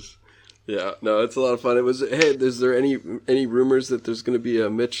whiz. Yeah, no, it's a lot of fun. It was. Hey, is there any rumors that there's going to be a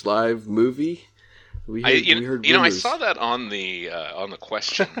Mitch Live movie? We heard rumors. I saw that on the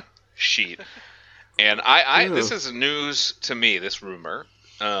question sheet, and this is news to me. This rumor.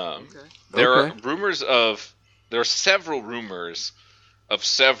 There are several rumors of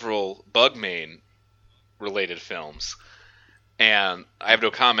several Bugman related films, and I have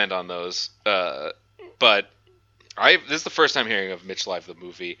no comment on those. But this is the first time hearing of Mitch Live the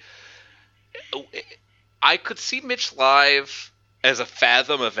movie. I could see Mitch Live as a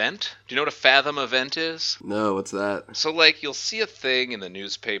Fathom event. Do you know what a Fathom event is? No, what's that? So, you'll see a thing in the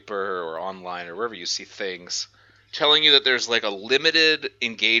newspaper or online or wherever you see things telling you that there's, a limited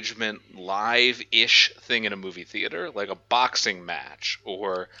engagement, live-ish thing in a movie theater, like a boxing match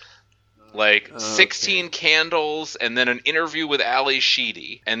or, 16 candles and then an interview with Ali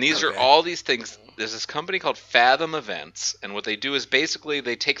Sheedy. And these are all these things. There's this company called Fathom Events, and what they do is basically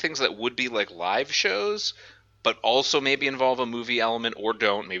they take things that would be like live shows, but also maybe involve a movie element or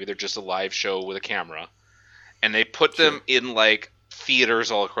don't. Maybe they're just a live show with a camera. And they put them in,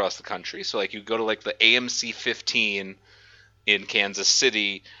 theaters all across the country. So, you go to, the AMC 15 in Kansas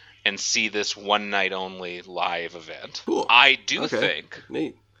City and see this one-night-only live event. Cool. I do think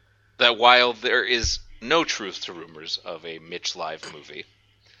Neat. that while there is no truth to rumors of a Mitch Live movie,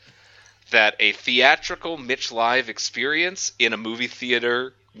 that a theatrical Mitch Live experience in a movie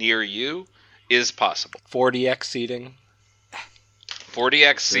theater near you is possible. 40X seating.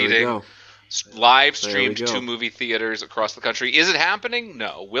 40X seating. Live streamed to movie theaters across the country. Is it happening?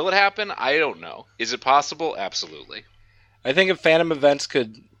 No. Will it happen? I don't know. Is it possible? Absolutely. I think if Phantom Events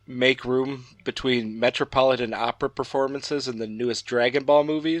could make room between Metropolitan Opera performances and the newest Dragon Ball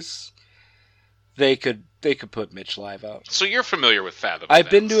movies, they could put Mitch Live out. So you're familiar with Fathom? I've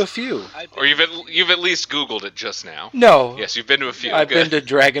been to a few. Or you've at least Googled it just now. No. Yes, you've been to a few. I've been to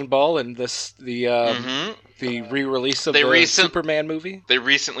Dragon Ball and the re-release of the Superman movie. They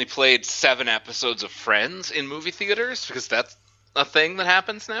recently played 7 episodes of Friends in movie theaters because that's a thing that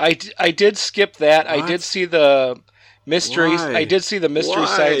happens now. I did skip that. What? I did see the Mysteries. Why? I did see the Mystery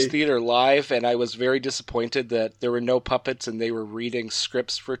Why? Science Theater live, and I was very disappointed that there were no puppets and they were reading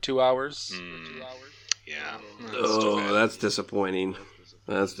scripts for 2 hours. Yeah. Oh, that's disappointing.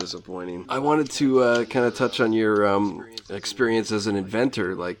 That's disappointing. I wanted to kind of touch on your experience as an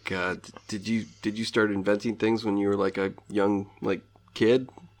inventor. Like, did you start inventing things when you were like a young kid,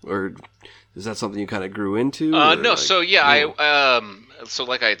 or is that something you kind of grew into? No. So yeah, no. So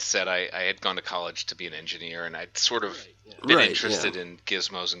like I had said, I had gone to college to be an engineer, and I'd sort of been interested in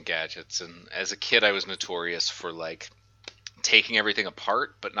gizmos and gadgets. And as a kid, I was notorious for taking everything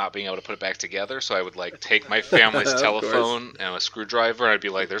apart but not being able to put it back together. So I would take my family's telephone and a screwdriver, and I'd be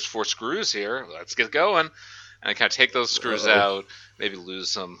like, there's 4 screws here, let's get going. And I kind of take those screws out, maybe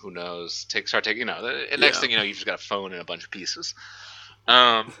lose some, who knows, start taking, the next thing you know, you just got a phone and a bunch of pieces.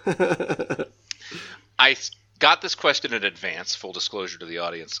 I got this question in advance, full disclosure to the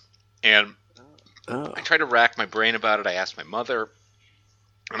audience, and I tried to rack my brain about it. I asked my mother,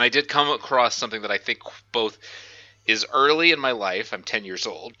 and I did come across something that I think both is early in my life, I'm 10 years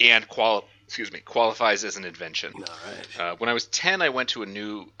old, and qualifies as an invention. All right. When I was 10, I went to a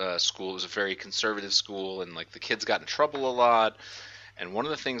new school. It was a very conservative school, and the kids got in trouble a lot. And one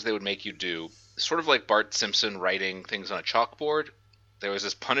of the things they would make you do, sort of like Bart Simpson writing things on a chalkboard, there was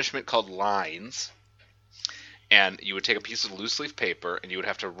this punishment called lines. And you would take a piece of loose leaf paper, and you would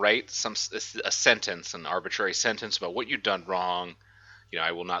have to write a sentence, an arbitrary sentence about what you'd done wrong.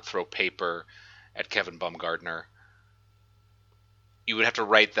 I will not throw paper at Kevin Baumgartner. You would have to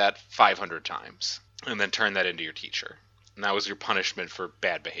write that 500 times and then turn that into your teacher. And that was your punishment for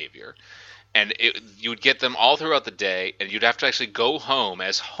bad behavior. And you would get them all throughout the day, and you'd have to actually go home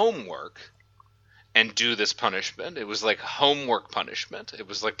as homework and do this punishment. It was like homework punishment. It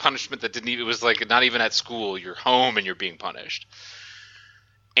was like punishment that it was like not even at school. You're home and you're being punished.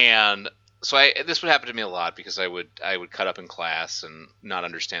 And so this would happen to me a lot because I would cut up in class and not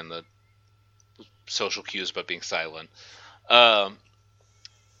understand the social cues about being silent.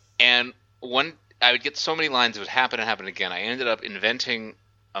 And I would get so many lines, it would happen and happen again. I ended up inventing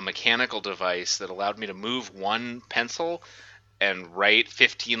a mechanical device that allowed me to move one pencil and write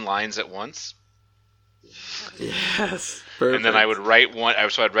 15 lines at once. Yes. Perfect. And then I would write one.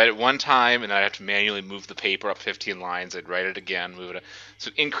 So I'd write it one time, and I'd have to manually move the paper up 15 lines. I'd write it again, move it up. So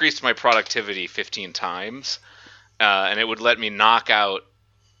it increased my productivity 15 times, and it would let me knock out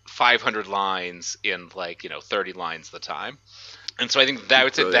 500 lines in 30 lines at the time. And so I think that I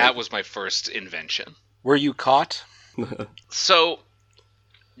would say that was my first invention. Were you caught? So,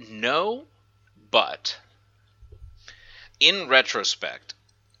 no, but in retrospect,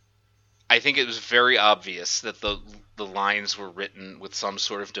 I think it was very obvious that the lines were written with some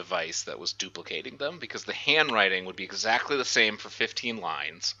sort of device that was duplicating them, because the handwriting would be exactly the same for 15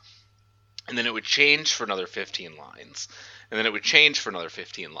 lines, and then it would change for another 15 lines, and then it would change for another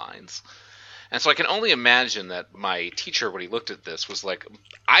 15 lines. And so I can only imagine that my teacher, when he looked at this, was like,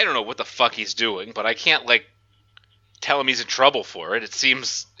 I don't know what the fuck he's doing, but I can't tell him he's in trouble for it. It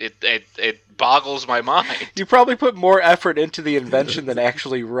seems it boggles my mind. You probably put more effort into the invention than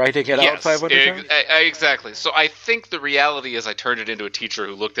actually writing it out 500 times? Exactly. So I think the reality is I turned it into a teacher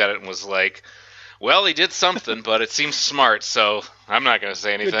who looked at it and was like, well, he did something, but it seems smart, so I'm not going to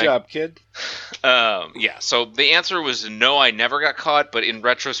say anything. Good job, kid. Yeah, so the answer was no, I never got caught, but in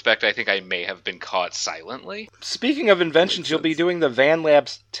retrospect, I think I may have been caught silently. Speaking of inventions, you'll be doing the Van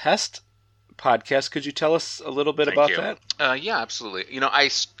Labs test podcast. Could you tell us a little bit about that? Yeah, absolutely. I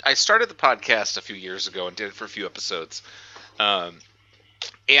started the podcast a few years ago and did it for a few episodes. And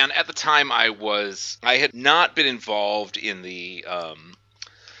at the time I had not been involved in the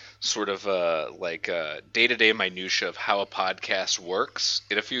sort of day-to-day minutia of how a podcast works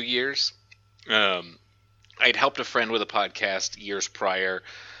in a few years. I'd helped a friend with a podcast years prior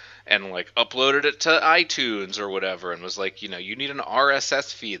and uploaded it to iTunes or whatever, and was like, you need an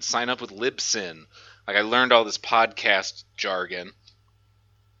RSS feed, sign up with Libsyn. I learned all this podcast jargon.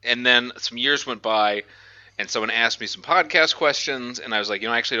 And then some years went by, and someone asked me some podcast questions, and I was like,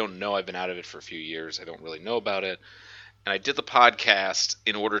 I actually don't know. I've been out of it for a few years. I don't really know about it. And I did the podcast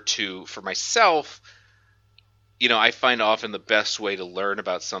in order to, for myself, I find often the best way to learn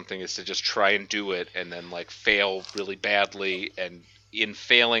about something is to just try and do it and then fail really badly. And in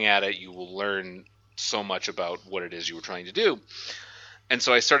failing at it, you will learn so much about what it is you were trying to do. And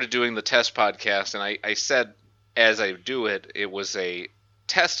so I started doing the test podcast, and I said as I do it, it was a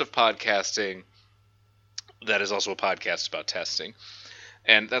test of podcasting that is also a podcast about testing.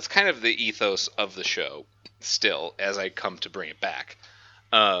 And that's kind of the ethos of the show still, as I come to bring it back.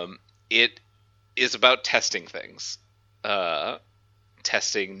 It is about testing things.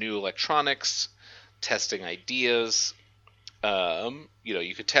 Testing new electronics, testing ideas.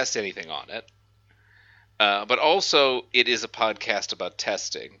 You could test anything on it. But also, it is a podcast about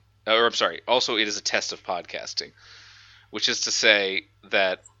testing. Also, it is a test of podcasting. Which is to say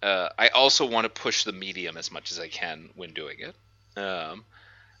that I also want to push the medium as much as I can when doing it.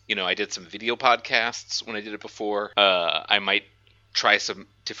 I did some video podcasts when I did it before. I might try some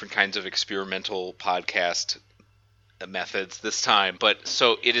different kinds of experimental podcast methods this time. But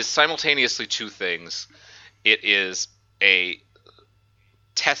so it is simultaneously two things. It is a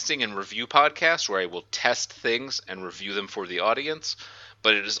testing and review podcast where I will test things and review them for the audience.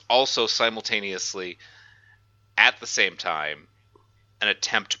 But it is also simultaneously, at the same time, an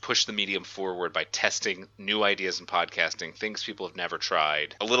attempt to push the medium forward by testing new ideas in podcasting, things people have never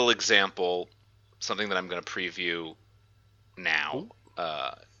tried. A little example, something that I'm going to preview now.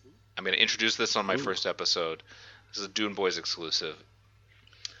 I'm going to introduce this on my first episode. This is a Dune Boys exclusive.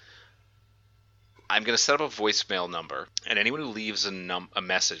 I'm going to set up a voicemail number, and anyone who leaves a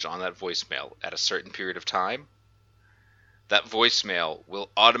message on that voicemail at a certain period of time, that voicemail will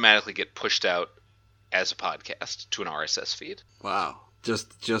automatically get pushed out as a podcast to an RSS feed. Wow.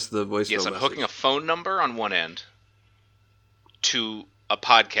 Just the voicemail Yes, I'm message. hooking a phone number on one end to a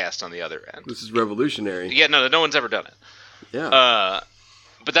podcast on the other end. This is revolutionary. Yeah, no one's ever done it. Yeah.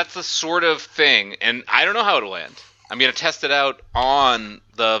 But that's the sort of thing, and I don't know how it'll end. I'm going to test it out on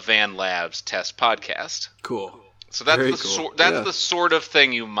the Van Labs test podcast. Cool. So that's Very the cool. the sort of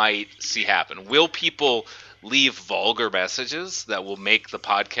thing you might see happen. Will people leave vulgar messages that will make the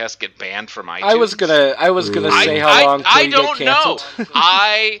podcast get banned from iTunes? I was gonna say how long till I you don't get know. canceled.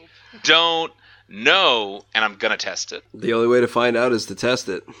 I don't know, and I'm gonna test it. The only way to find out is to test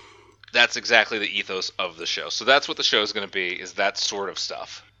it. That's exactly the ethos of the show. So that's what the show is going to be, is that sort of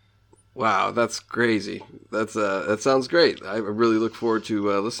stuff. Wow, that's crazy. That sounds great. I really look forward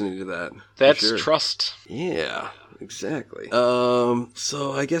to listening to that. That's for sure. trust. Yeah, exactly.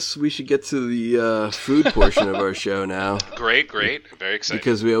 So I guess we should get to the food portion of our show now. Great. Very exciting.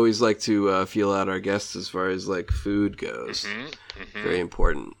 Because we always like to feel out our guests as far as like food goes. Very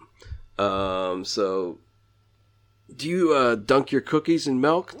important. So do you dunk your cookies in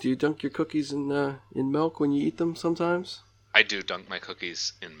milk? Do you dunk your cookies in milk when you eat them sometimes? I do dunk my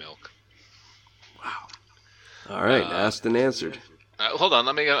cookies in milk. Wow. All right, asked and answered. Hold on,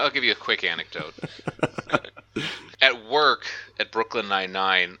 I'll give you a quick anecdote. At work, at Brooklyn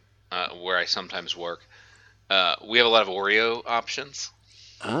Nine-Nine, where I sometimes work, we have a lot of Oreo options.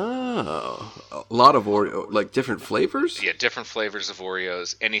 Oh, a lot of Oreo, like different flavors? Yeah, different flavors of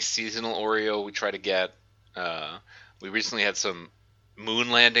Oreos. Any seasonal Oreo we try to get. We recently had some moon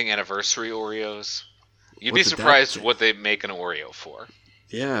landing anniversary Oreos. You'd be surprised what they make an Oreo for.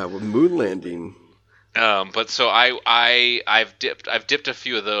 Yeah, well, moon landing. But so I've dipped a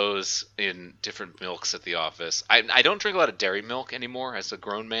few of those in different milks at the office. I don't drink a lot of dairy milk anymore as a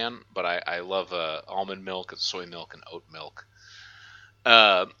grown man, but I love almond milk and soy milk and oat milk.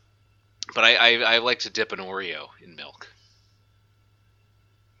 But I like to dip an Oreo in milk.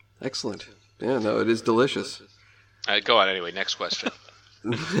 Excellent. Yeah, no, it is delicious. Go on anyway. Next question.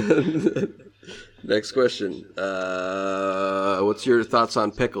 Next question. What's your thoughts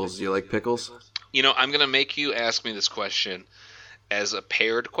on pickles? Do you like pickles? I'm going to make you ask me this question as a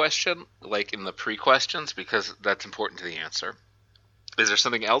paired question, like in the pre-questions, because that's important to the answer. Is there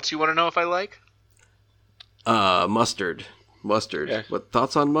something else you want to know if I like? Mustard. Yeah. What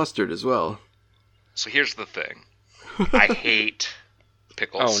thoughts on mustard as well? So here's the thing. I hate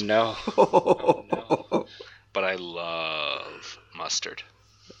pickles. Oh no. But I love mustard.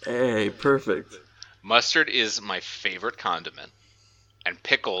 Hey, perfect. Mustard is my favorite condiment, and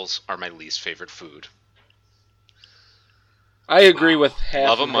pickles are my least favorite food. I agree with half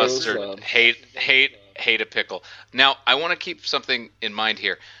Love a of those, mustard, hate a pickle. Now, I want to keep something in mind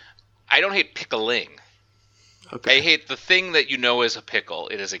here. I don't hate pickling. Okay. I hate the thing that you know is a pickle.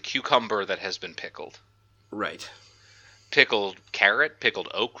 It is a cucumber that has been pickled. Right. Pickled carrot, pickled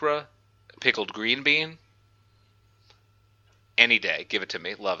okra, pickled green bean. Any day, give it to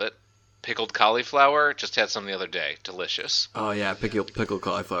me. Love it. Pickled cauliflower, just had some the other day. Delicious. Oh yeah, pickled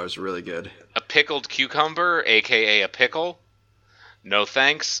cauliflower is really good. A pickled cucumber, aka a pickle. No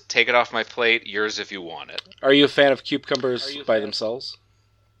thanks. Take it off my plate. Yours if you want it. Are you a fan of cucumbers by themselves?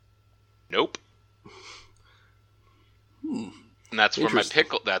 Nope. And that's where Interesting.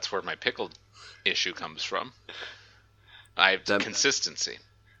 That's where my pickle issue comes from. I have consistency.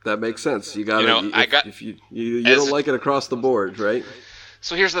 That makes sense. You gotta. If you don't like it across the board, right?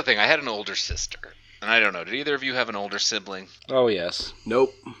 So here's the thing. I had an older sister, and I don't know. Did either of you have an older sibling? Oh, yes.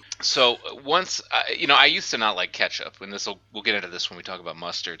 Nope. So once, I used to not like ketchup, and we'll get into this when we talk about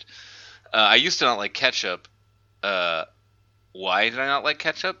mustard. I used to not like ketchup. Why did I not like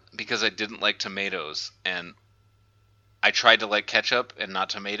ketchup? Because I didn't like tomatoes, and I tried to like ketchup and not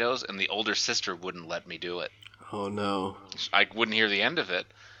tomatoes, and the older sister wouldn't let me do it. Oh no. I wouldn't hear the end of it.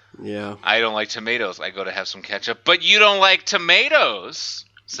 Yeah. I don't like tomatoes. I go to have some ketchup, but you don't like tomatoes,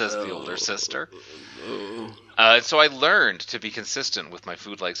 says the older sister. So I learned to be consistent with my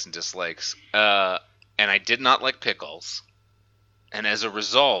food likes and dislikes, and I did not like pickles. And as a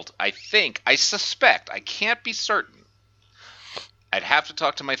result, I suspect, I can't be certain, I'd have to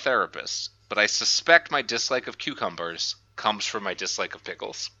talk to my therapist, but I suspect my dislike of cucumbers comes from my dislike of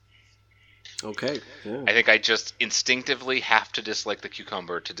pickles. Okay. Yeah. I think I just instinctively have to dislike the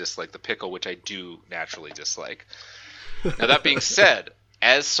cucumber to dislike the pickle, which I do naturally dislike. Now, that being said,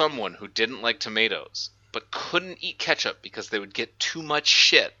 as someone who didn't like tomatoes, but couldn't eat ketchup because they would get too much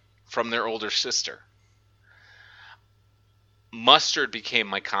shit from their older sister, mustard became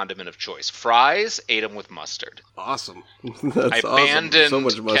my condiment of choice. Fries, ate them with mustard. Awesome. I abandoned so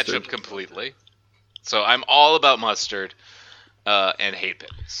much mustard. ketchup completely. So I'm all about mustard and hate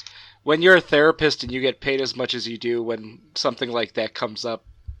pickles. When you're a therapist and you get paid as much as you do, when something like that comes up,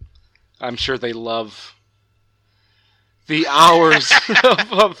 I'm sure they love the hours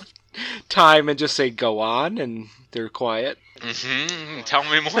of time and just say, go on, and they're quiet. Mm-hmm. Tell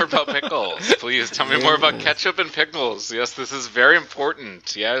me more about pickles. Please tell me more about ketchup and pickles. Yes, this is very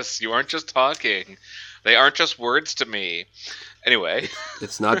important. Yes, you aren't just talking. They aren't just words to me. Anyway.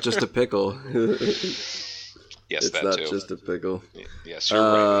 It's not just a pickle. Yes, it's that not too. just a pickle. Yes, you're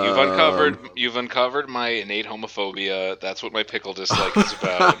right. You've uncovered my innate homophobia. That's what my pickle dislike is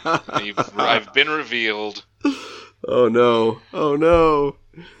about. I've been revealed. Oh no.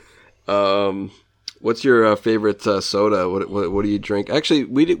 What's your favorite soda? What do you drink? Actually,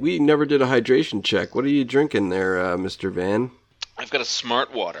 we never did a hydration check. What are you drinking there, Mr. Van? I've got a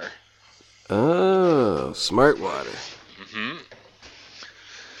Smart Water. Oh, Smart Water. Mm-hmm.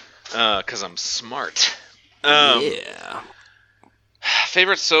 'Cause I'm smart. Yeah.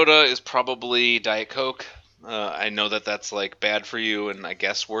 Favorite soda is probably Diet Coke. I know that's like bad for you and I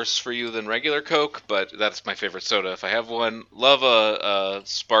guess worse for you than regular Coke, but that's my favorite soda if I have one. Love a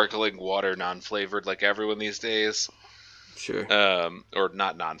sparkling water non-flavored like everyone these days. Sure. Or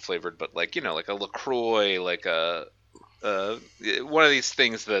not non-flavored, but like, like a LaCroix, like one of these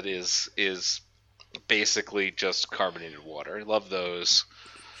things that is basically just carbonated water. I love those.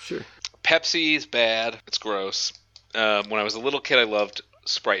 Sure. Pepsi is bad. It's gross. When I was a little kid, I loved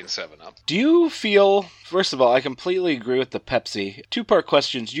Sprite and 7-Up. Do you feel, first of all, I completely agree with the Pepsi. Two-part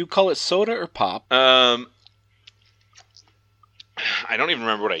questions. Do you call it soda or pop? I don't even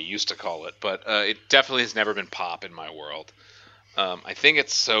remember what I used to call it, but it definitely has never been pop in my world. I think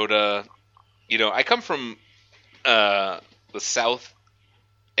it's soda. I come from the South,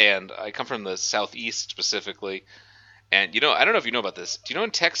 and I come from the Southeast specifically. And, I don't know if you know about this. Do you know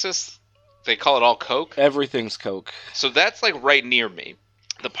in Texas, they call it all Coke? Everything's Coke. So that's like right near me.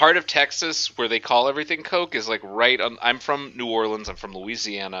 The part of Texas where they call everything Coke is like right on. I'm from New Orleans. I'm from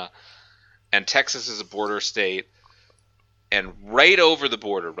Louisiana. And Texas is a border state. And right over the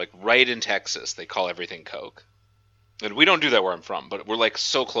border, like right in Texas, they call everything Coke. And we don't do that where I'm from, but we're like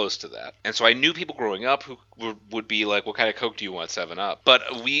so close to that. And so I knew people growing up who would be like, what kind of Coke do you want? 7-Up.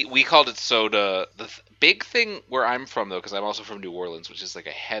 But we called it soda. The big thing where I'm from, though, because I'm also from New Orleans, which is like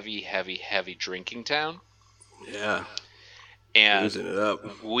a heavy, heavy, heavy drinking town. Yeah. And using it up.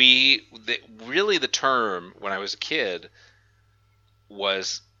 Really the term when I was a kid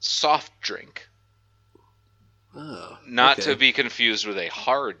was soft drink. Oh, Not okay. to be confused with a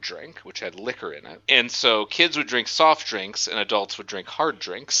hard drink, which had liquor in it. And so kids would drink soft drinks and adults would drink hard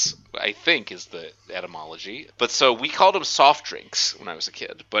drinks, I think is the etymology. But so we called them soft drinks when I was a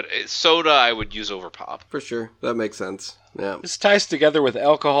kid. But soda I would use over pop. For sure. That makes sense. Yeah. This ties together with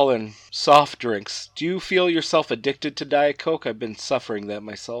alcohol and soft drinks. Do you feel yourself addicted to Diet Coke? I've been suffering that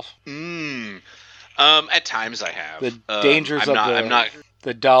myself. At times I have. The dangers I'm not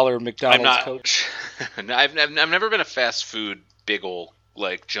the dollar McDonald's Coke. I've never been a fast food big ol'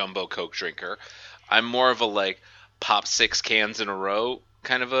 like jumbo Coke drinker. I'm more of a like pop 6 cans in a row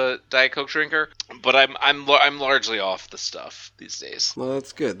kind of a Diet Coke drinker. But I'm largely off the stuff these days. Well,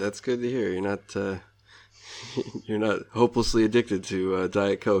 that's good. That's good to hear. You're not hopelessly addicted to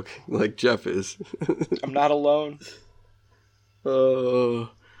Diet Coke like Jeff is. I'm not alone.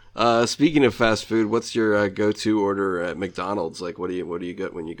 Speaking of fast food, what's your go-to order at McDonald's? Like, what do you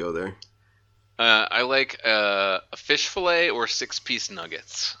get when you go there? I like a fish fillet or 6-piece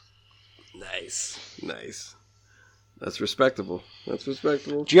nuggets. Nice. That's respectable.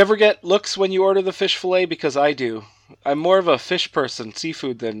 Do you ever get looks when you order the fish fillet? Because I do. I'm more of a fish person,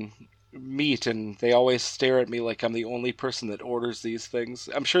 seafood, than meat, and they always stare at me like I'm the only person that orders these things.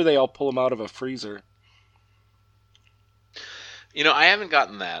 I'm sure they all pull them out of a freezer. I haven't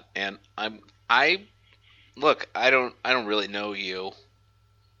gotten that, and I don't really know you.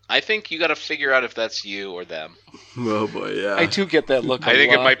 I think you got to figure out if that's you or them. Oh boy, yeah. I do get that look. I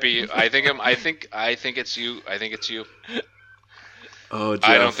think it might be you. I think it's you. I think it's you. Oh, Jeff.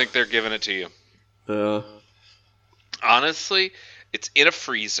 I don't think they're giving it to you. Honestly, it's in a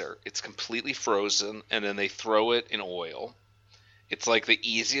freezer. It's completely frozen, and then they throw it in oil. It's like the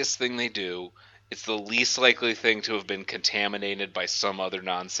easiest thing they do. It's the least likely thing to have been contaminated by some other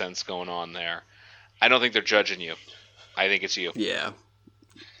nonsense going on there. I don't think they're judging you. I think it's you. Yeah.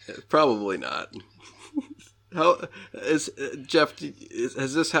 Probably not. How is Jeff?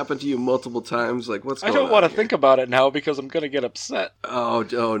 Has this happened to you multiple times? Like, what's going on? I don't want to think about it now because I'm going to get upset. Oh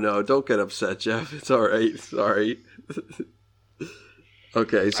no! Don't get upset, Jeff. It's all right. Sorry.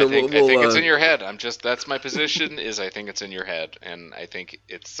 Okay, so I think it's in your head. That's my position. Is I think it's in your head, and I think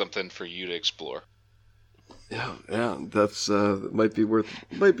it's something for you to explore. Yeah. That's might be worth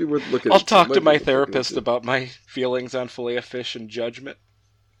looking. I'll talk to my therapist about my feelings on filet of fish and judgment.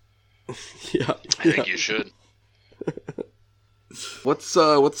 Yeah, I think you should. What's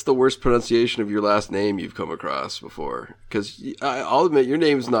the worst pronunciation of your last name you've come across before? Because I'll admit your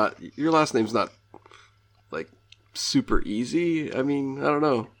last name's not like super easy. I mean, I don't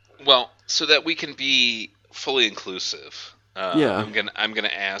know. Well, so that we can be fully inclusive, I'm gonna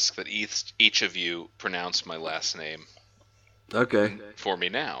ask that each of you pronounce my last name. Okay. For me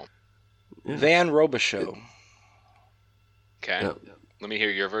now. Yeah. Van Robichaux. Okay. Yep. Let me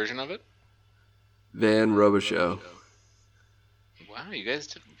hear your version of it. Van Robichaux. Wow, you guys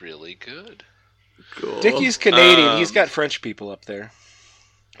did really good. Cool. Dickie's Canadian. He's got French people up there.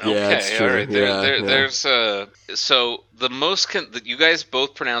 Okay, all right. There's so the most you guys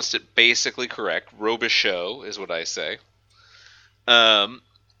both pronounced it basically correct. Robichaux is what I say. I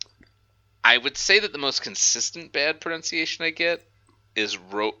would say that the most consistent bad pronunciation I get is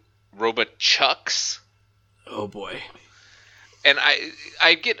Robichucks. Oh boy. And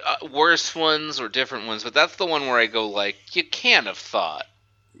I get worse ones or different ones, but that's the one where I go like, you can't have thought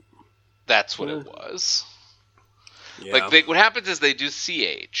that's what it was. Yeah. Like what happens is they do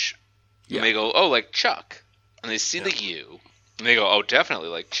CH, and they go, oh, like Chuck, and they see the U, and they go, oh, definitely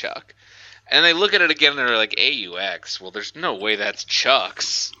like Chuck, and they look at it again and they're like AUX. Well, there's no way that's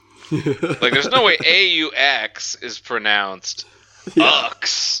Chucks. Like there's no way AUX is pronounced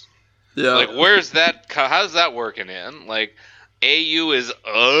Ux. Yeah. Like where's that? How's that working in? Like AU is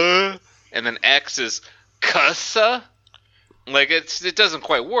and then X is cussa. Like it doesn't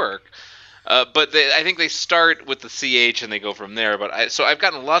quite work. But I think they start with the CH and they go from there. But so I've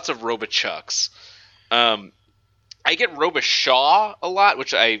gotten lots of Robichucks. I get Robichaud a lot,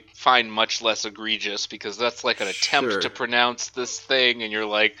 which I find much less egregious because that's like an attempt to pronounce this thing, and you're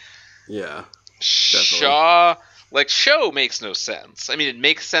like, yeah, Shaw. Like show makes no sense. I mean, it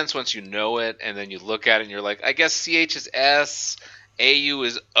makes sense once you know it, and then you look at it and you're like, I guess CH is S, AU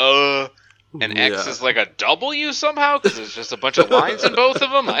is and X is like a W somehow because there's just a bunch of lines in both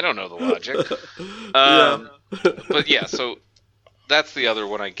of them. I don't know the logic. But yeah, so that's the other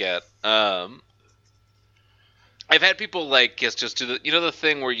one I get. I've had people like just do the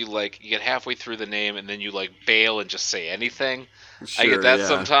thing where you get halfway through the name and then you like bail and just say anything. Sure, I get that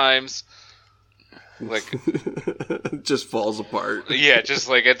sometimes. Like it just falls apart. Yeah, just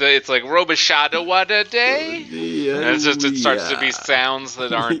like it's like Robichada what a day. Yeah, and it starts to be sounds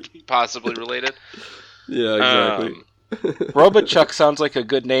that aren't possibly related. Yeah, exactly. Robichuck sounds like a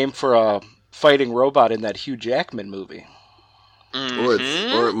good name for a fighting robot in that Hugh Jackman movie.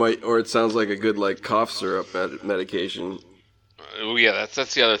 Mm-hmm. Or it sounds like a good like cough syrup medication. Oh yeah,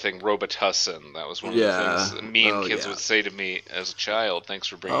 that's the other thing. Robitussin. That was one of the things me and kids would say to me as a child. Thanks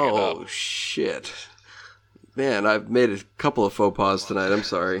for bringing it up. Oh shit, man! I've made a couple of faux pas tonight. I'm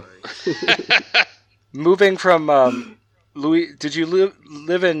sorry. Moving from did you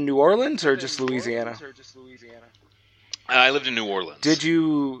live in New Orleans or just Louisiana? I lived in New Orleans. Did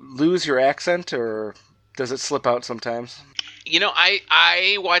you lose your accent, or does it slip out sometimes?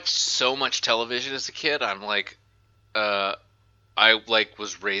 I watched so much television as a kid. I'm like, I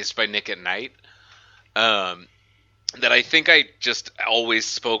was raised by Nick at Night, that I think I just always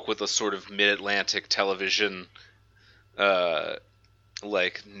spoke with a sort of mid-Atlantic television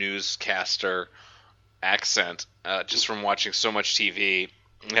like newscaster accent, just from watching so much TV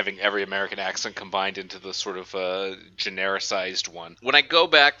and having every American accent combined into the sort of genericized one. When I go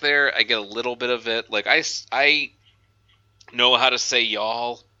back there, I get a little bit of it. Like I know how to say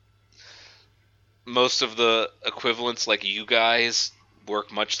y'all. Most of the equivalents, like you guys,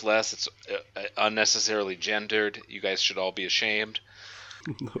 work much less. It's unnecessarily gendered. You guys should all be ashamed.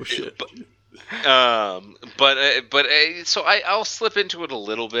 No shit. So I'll slip into it a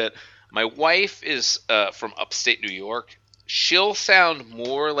little bit. My wife is from upstate New York. She'll sound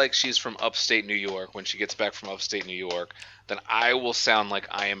more like she's from upstate New York when she gets back from upstate New York than I will sound like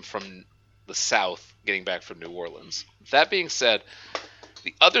I am from the South getting back from New Orleans. That being said,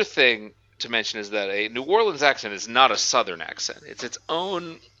 the other thing to mention is that a New Orleans accent is not a Southern accent. It's its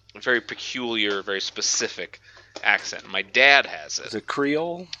own very peculiar, very specific accent. My dad has it. Is it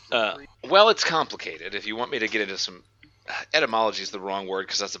Creole? Well, it's complicated. If you want me to get into some etymology is the wrong word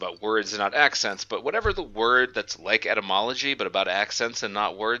because that's about words and not accents, but whatever the word that's like etymology but about accents and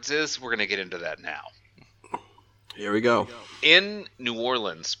not words is, we're going to get into that now. Here we go. In New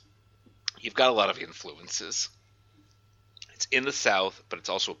Orleans, you've got a lot of influences. It's in the South, but it's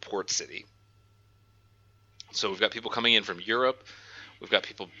also a port city. So we've got people coming in from Europe, we've got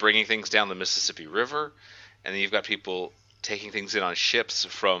people bringing things down the Mississippi River, and then you've got people taking things in on ships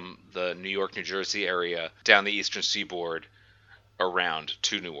from the New York, New Jersey area down the eastern seaboard around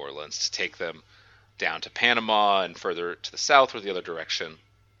to New Orleans to take them down to Panama and further to the south or the other direction.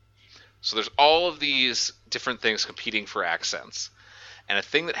 So there's all of these different things competing for accents. And a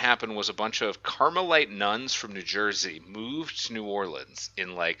thing that happened was a bunch of Carmelite nuns from New Jersey moved to New Orleans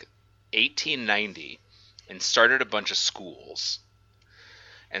in like 1890 and started a bunch of schools.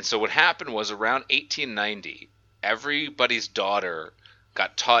 And so what happened was around 1890, everybody's daughter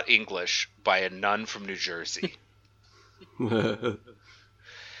got taught English by a nun from New Jersey.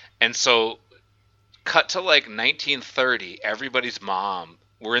 And so, cut to like 1930, everybody's mom,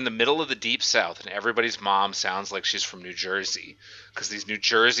 we're in the middle of the Deep South, and everybody's mom sounds like she's from New Jersey, because these New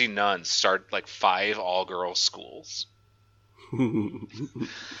Jersey nuns started like 5 all-girls schools. And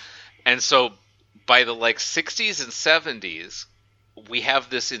so, by the like 60s and 70s, we have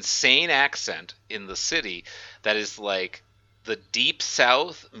this insane accent in the city that is like the Deep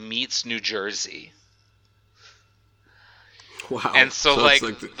South meets New Jersey. Wow! And so like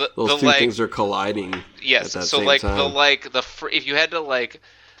those two things are colliding. Yes. At that So same like time. if you had to like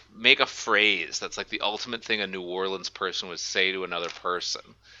make a phrase that's like the ultimate thing a New Orleans person would say to another person,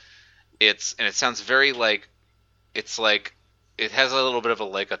 it sounds very like it's like it has a little bit of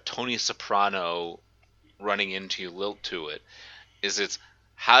a Tony Soprano running into you lilt to it. It's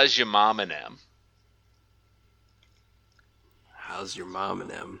how's your mom and them? How's your mom and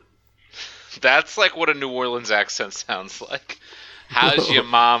them? That's like what a New Orleans accent sounds like. How's your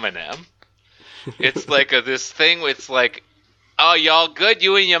mom and them? It's like this thing. It's like, oh, y'all good?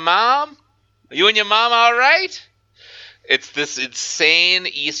 You and your mom? You and your mom all right? It's this insane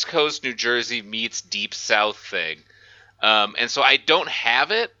East Coast New Jersey meets Deep South thing. And so I don't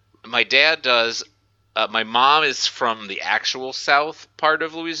have it. My dad does. My mom is from the actual South part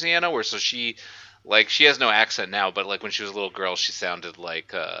of Louisiana, she has no accent now, but like when she was a little girl, she sounded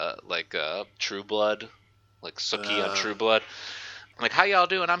like True Blood, like Sookie on True Blood. Like, how y'all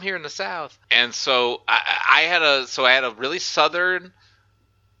doing? I'm here in the South. And so I had a really Southern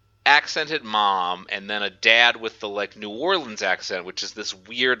accented mom, and then a dad with the like New Orleans accent, which is this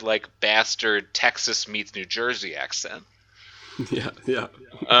weird like bastard Texas meets New Jersey accent. Yeah.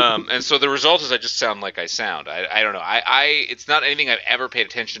 And so the result is I just sound like I sound. I don't know. It's not anything I've ever paid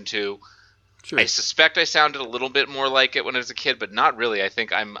attention to. Sure. I suspect I sounded a little bit more like it when I was a kid, but not really. I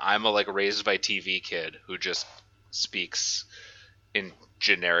think I'm a like raised by TV kid who just speaks in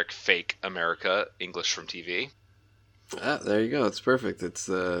generic fake America English from TV. There you go. It's perfect. It's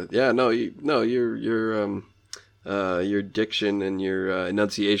your diction and your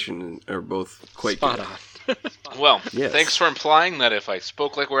enunciation are both quite spot good. on. Well, Yes. Thanks for implying that if I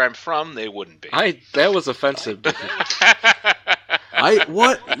spoke like where I'm from, they wouldn't be. That was offensive.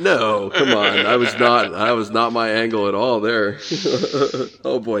 What? No, come on. I was not my angle at all there.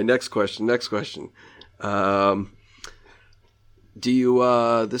 Oh boy. Next question. Do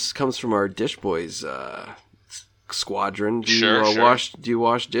you? This comes from our Dish Boys squadron. Do you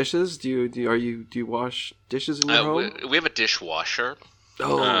wash dishes? Do you wash dishes in your home? We have a dishwasher.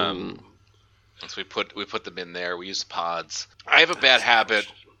 Oh. So we put them in there. We use pods. I have a bad habit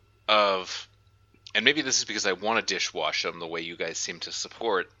of, and maybe this is because I want to dishwash them the way you guys seem to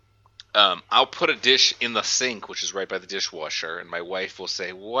support. I'll put a dish in the sink, which is right by the dishwasher, and my wife will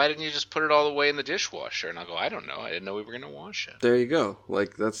say, "Why didn't you just put it all the way in the dishwasher?" And I'll go, "I don't know. I didn't know we were going to wash it." There you go.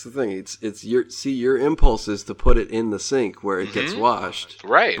 Like, that's the thing. It's your impulse is to put it in the sink where it gets washed.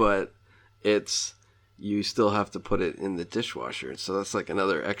 Right. But you still have to put it in the dishwasher. So that's like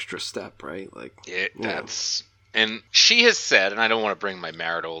another extra step, right? Like, And she has said, and I don't want to bring my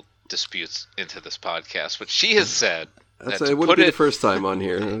marital disputes into this podcast, but she has said it wouldn't be the first time on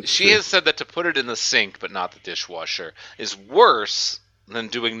here. She has said that to put it in the sink but not the dishwasher is worse than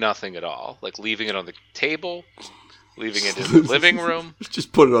doing nothing at all. Like leaving it on the table, leaving it in the living room.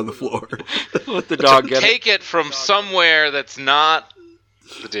 Just put it on the floor. Let the dog get it. Take it from somewhere that's not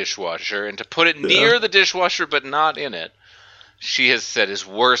the dishwasher and to put it near the dishwasher but not in it, she has said is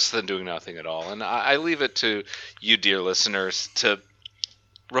worse than doing nothing at all. And I leave it to you, dear listeners, to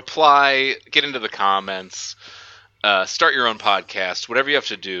reply, get into the comments, start your own podcast, whatever you have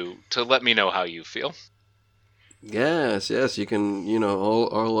to do to let me know how you feel. Yes, you can.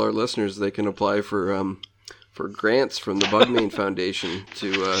 All our listeners, they can apply for grants from the Bugman Foundation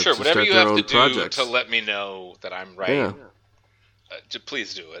to sure, to whatever start you their have own to do projects. to let me know that I'm right. Yeah.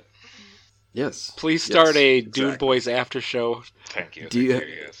 Please do it. Yes. Please start a exactly. Dude Boys after show. Thank you.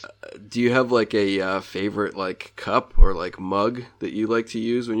 Do you have like a favorite like cup or like mug that you like to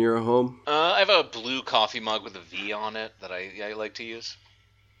use when you're at home? I have a blue coffee mug with a V on it that I like to use.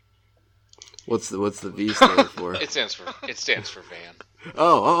 What's the V stand for? It stands for Van.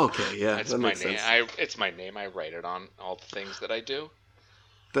 Oh, okay, yeah, That's that my makes name. sense. It's my name. I write it on all the things that I do.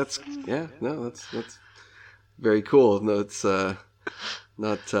 That's very cool. No, it's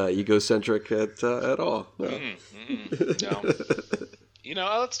not egocentric at all. No.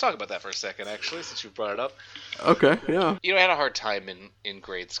 No. Let's talk about that for a second, actually, since you brought it up. Okay, yeah. I had a hard time in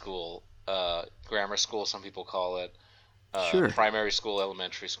grade school, grammar school, some people call it. Sure. Primary school,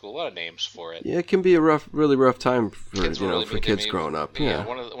 elementary school, a lot of names for it. Yeah, it can be a really rough time for Kids were really for mean to kids me. growing up. Yeah, Yeah.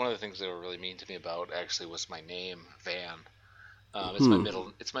 one of the things they were really mean to me about actually was my name, Van.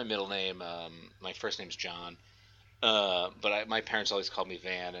 It's my middle name. My first name's John, but my parents always called me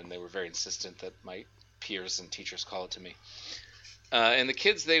Van, and they were very insistent that my peers and teachers call it to me. And the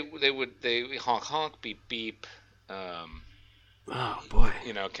kids they honk honk, beep beep. Oh boy.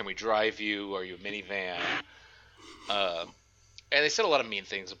 Can we drive you? Are you a minivan? And they said a lot of mean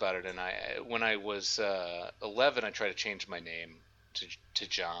things about it. And when I was 11, I tried to change my name to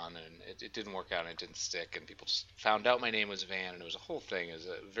John, and it didn't work out, and it didn't stick. And people just found out my name was Van, and it was a whole thing. It was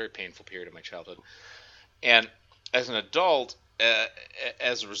a very painful period of my childhood. And as an adult,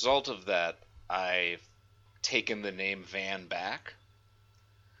 as a result of that, I've taken the name Van back.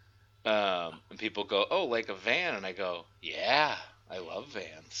 And people go, "Oh, like a van?" And I go, "Yeah, I love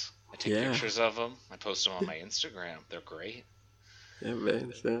vans. I take pictures of them. I post them on my Instagram. They're great." Yeah,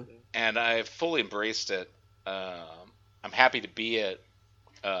 vans. Yeah. And I've fully embraced it. I'm happy to be it.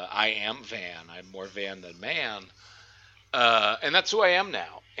 I am Van. I'm more Van than man. And that's who I am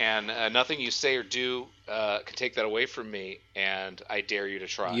now. And nothing you say or do can take that away from me. And I dare you to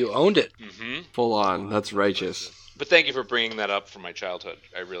try. You owned it. Mm-hmm. Full on. That's righteous. But thank you for bringing that up from my childhood.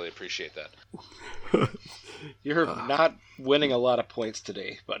 I really appreciate that. You're not winning a lot of points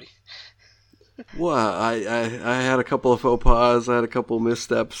today, buddy. Well, I had a couple of faux pas. I had a couple of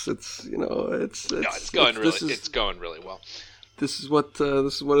missteps. It's going really well. This is what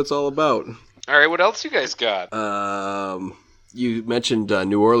it's all about. All right, what else you guys got? You mentioned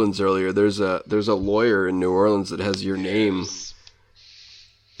New Orleans earlier. There's a lawyer in New Orleans that has your name.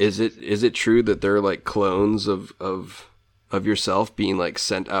 Is it true that they're like clones of yourself being like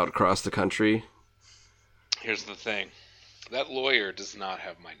sent out across the country? Here's the thing. That lawyer does not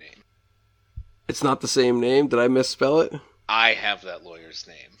have my name. It's not the same name? Did I misspell it? I have that lawyer's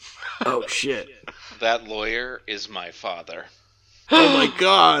name. Oh, shit. That lawyer is my father. Oh, my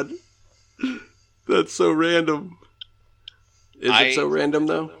God. That's so random. Is it so random,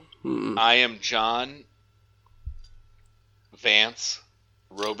 though? I am John Vance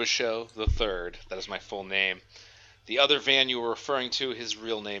Robichaux III. That is my full name. The other Van you were referring to, his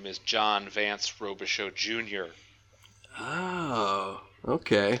real name is John Vance Robichaux Jr. Oh,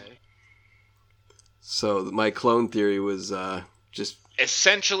 okay. So my clone theory was just...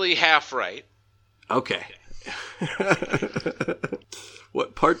 essentially half right. Okay.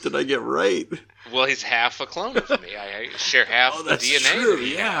 What part did I get right? Well, he's half a clone of me. I share half the DNA. True, that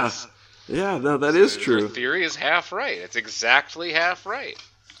he yeah. has. Yeah, no, that is true. Your theory is half right. It's exactly half right.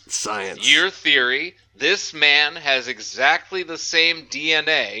 Science. Your theory, this man has exactly the same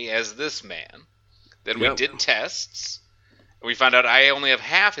DNA as this man. Then we did tests, and we found out I only have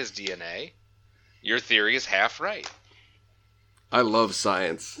half his DNA. Your theory is half right. I love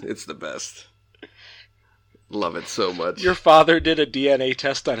science. It's the best. Love it so much. Your father did a DNA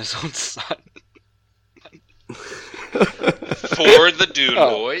test on his own son. For the Dune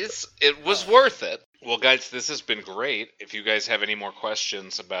Boys, it was worth it. Well, guys, this has been great. If you guys have any more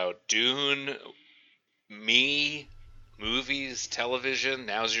questions about Dune, me, movies, television,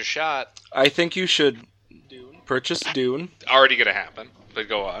 now's your shot. I think you should purchase Dune. Already going to happen, but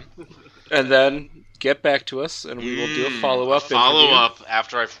go on. And then get back to us, and we will do a follow-up. Follow-up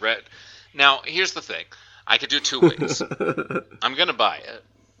after I've read. Now, here's the thing. I could do two ways. I'm going to buy it.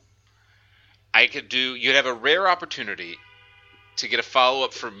 You'd have a rare opportunity to get a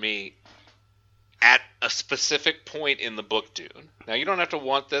follow-up from me at a specific point in the book Dune. Now, you don't have to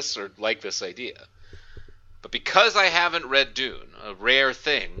want this or like this idea. But because I haven't read Dune, a rare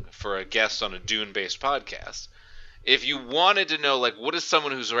thing for a guest on a Dune-based podcast, if you wanted to know, like, what does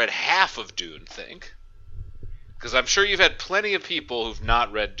someone who's read half of Dune think? Because I'm sure you've had plenty of people who've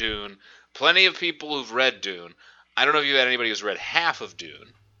not read Dune, plenty of people who've read Dune. I don't know if you've had anybody who's read half of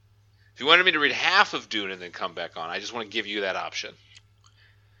Dune. If you wanted me to read half of Dune and then come back on, I just want to give you that option.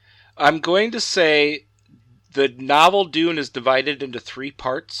 I'm going to say the novel Dune is divided into 3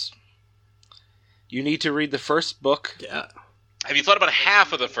 parts. You need to read the first book. Yeah. Have you thought about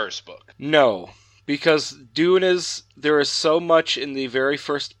half of the first book? No, because there is so much in the very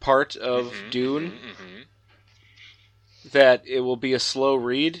first part of Dune that it will be a slow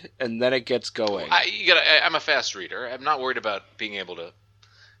read, and then it gets going. I'm a fast reader. I'm not worried about being able to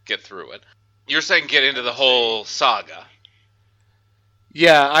get through it. You're saying get into the whole saga.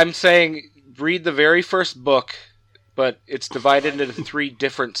 Yeah, I'm saying read the very first book, but it's divided into 3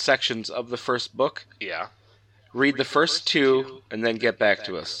 different sections of the first book. Yeah. Read the first 2, and then get back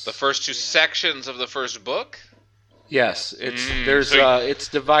to us. The first 2 sections of the first book? Yes, it's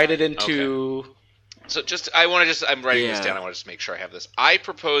divided into... Okay. So I'm writing this down. I want to just make sure I have this. I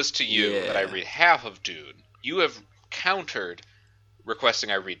propose to you that I read half of Dune. You have countered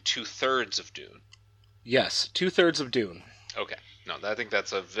requesting I read 2/3 of Dune. Yes, 2/3 of Dune. Okay. No, I think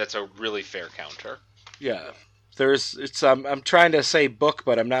that's a really fair counter. Yeah. I'm trying to say book,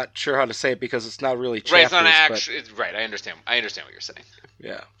 but I'm not sure how to say it because it's not really chapters. Right, it's not actually... Right, I understand. I understand what you're saying.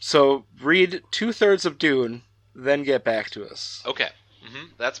 Yeah. So read 2/3 of Dune, then get back to us. Okay.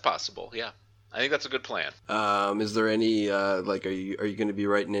 That's possible, yeah. I think that's a good plan. Is there any, are you going to be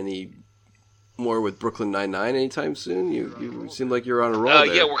writing any more with Brooklyn Nine-Nine anytime soon? You seem like you're on a roll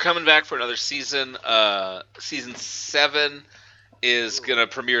there. Yeah, we're coming back for another season. Season 7 is going to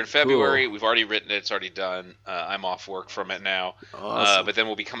premiere in February. Cool. We've already written it. It's already done. I'm off work from it now. Awesome. But then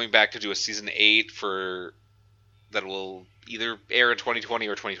we'll be coming back to do a season 8 that will either air in 2020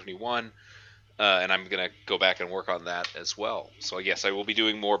 or 2021. And I'm going to go back and work on that as well. So, yes, I will be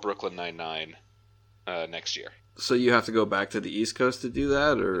doing more Brooklyn Nine-Nine next year. So you have to go back to the East Coast to do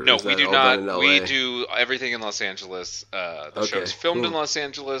that? Or no, is we that do all not. done in LA? We do everything in Los Angeles. The show's filmed in Los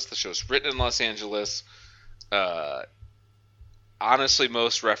Angeles. The show's written in Los Angeles. Honestly,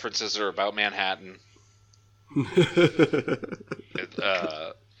 most references are about Manhattan.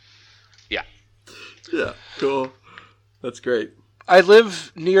 Yeah. Yeah, cool. That's great. I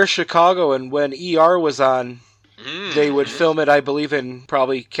live near Chicago, and when ER was on, they would film it, I believe, in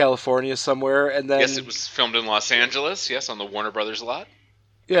probably California somewhere, and then... Yes, it was filmed in Los Angeles, yes, on the Warner Brothers lot.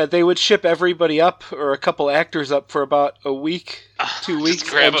 Yeah, they would ship everybody up, or a couple actors up for about a week, 2 weeks.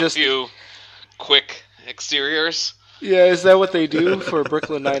 Just grab a few quick exteriors. Yeah, is that what they do for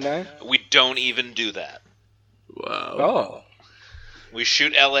Brooklyn Nine-Nine? We don't even do that. Wow. Oh. We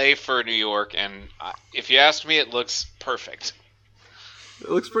shoot LA for New York, and if you ask me, it looks perfect. It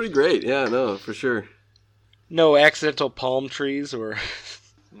looks pretty great. Yeah, no, for sure. No accidental palm trees or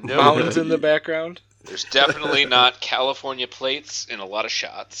mountains in the background? There's definitely not California plates in a lot of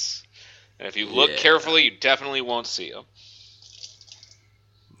shots. And if you look carefully, you definitely won't see them.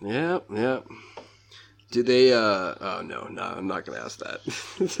 Yeah. Do they, oh, no, I'm not going to ask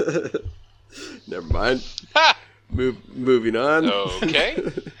that. Never mind. Ha! Moving on. Okay.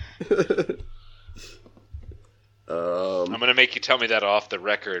 I'm going to make you tell me that off the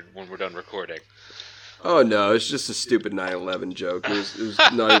record when we're done recording. Oh, no, it's just a stupid 9/11 joke. It was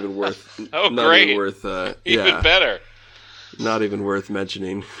not even worth... Great. Even worth, even better. Not even worth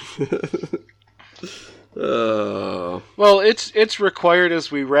mentioning. Oh. Well, it's required as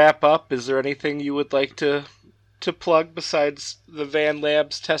we wrap up. Is there anything you would like to plug besides the Van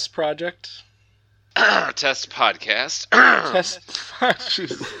Labs test project? Test podcast.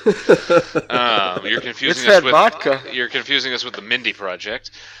 You're confusing us with vodka. You're confusing us with the Mindy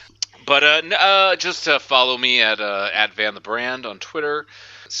Project. Just follow me at Van the Brand on Twitter.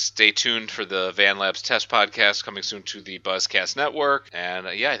 Stay tuned for the Van Labs Test Podcast coming soon to the Buzzcast Network. And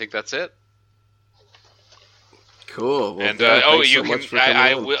I think that's it. Cool. Well, And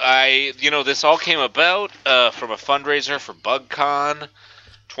this all came about from a fundraiser for BugCon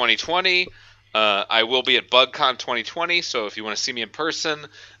 2020. I will be at BugCon 2020, so if you want to see me in person,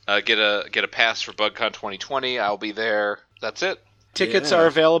 get a pass for BugCon 2020. I'll be there. That's it. Tickets are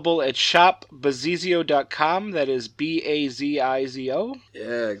available at shopbazizio.com. That is BAZIZO.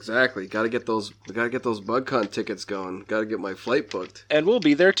 Yeah, exactly. Got to get those BugCon tickets going. Got to get my flight booked. And we'll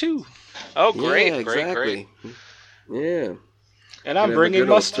be there too. Oh, great! Yeah, exactly. Great. Yeah. And I'm bringing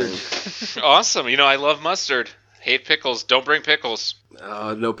mustard. Awesome. I love mustard. Hate pickles. Don't bring pickles.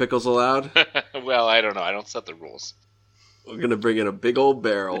 No pickles allowed? Well, I don't know. I don't set the rules. We're going to bring in a big old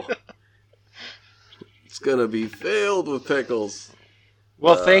barrel. It's going to be filled with pickles.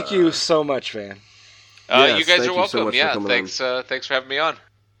 Well, thank you so much, Van. Yes, you guys are welcome. So thanks for having me on.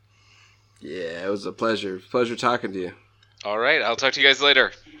 Yeah, it was a pleasure. Pleasure talking to you. All right. I'll talk to you guys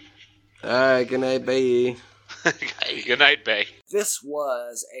later. All right. Good night, Bay. Good night, Bay. This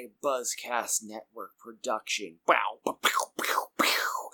was a Buzzcast Network production. Wow.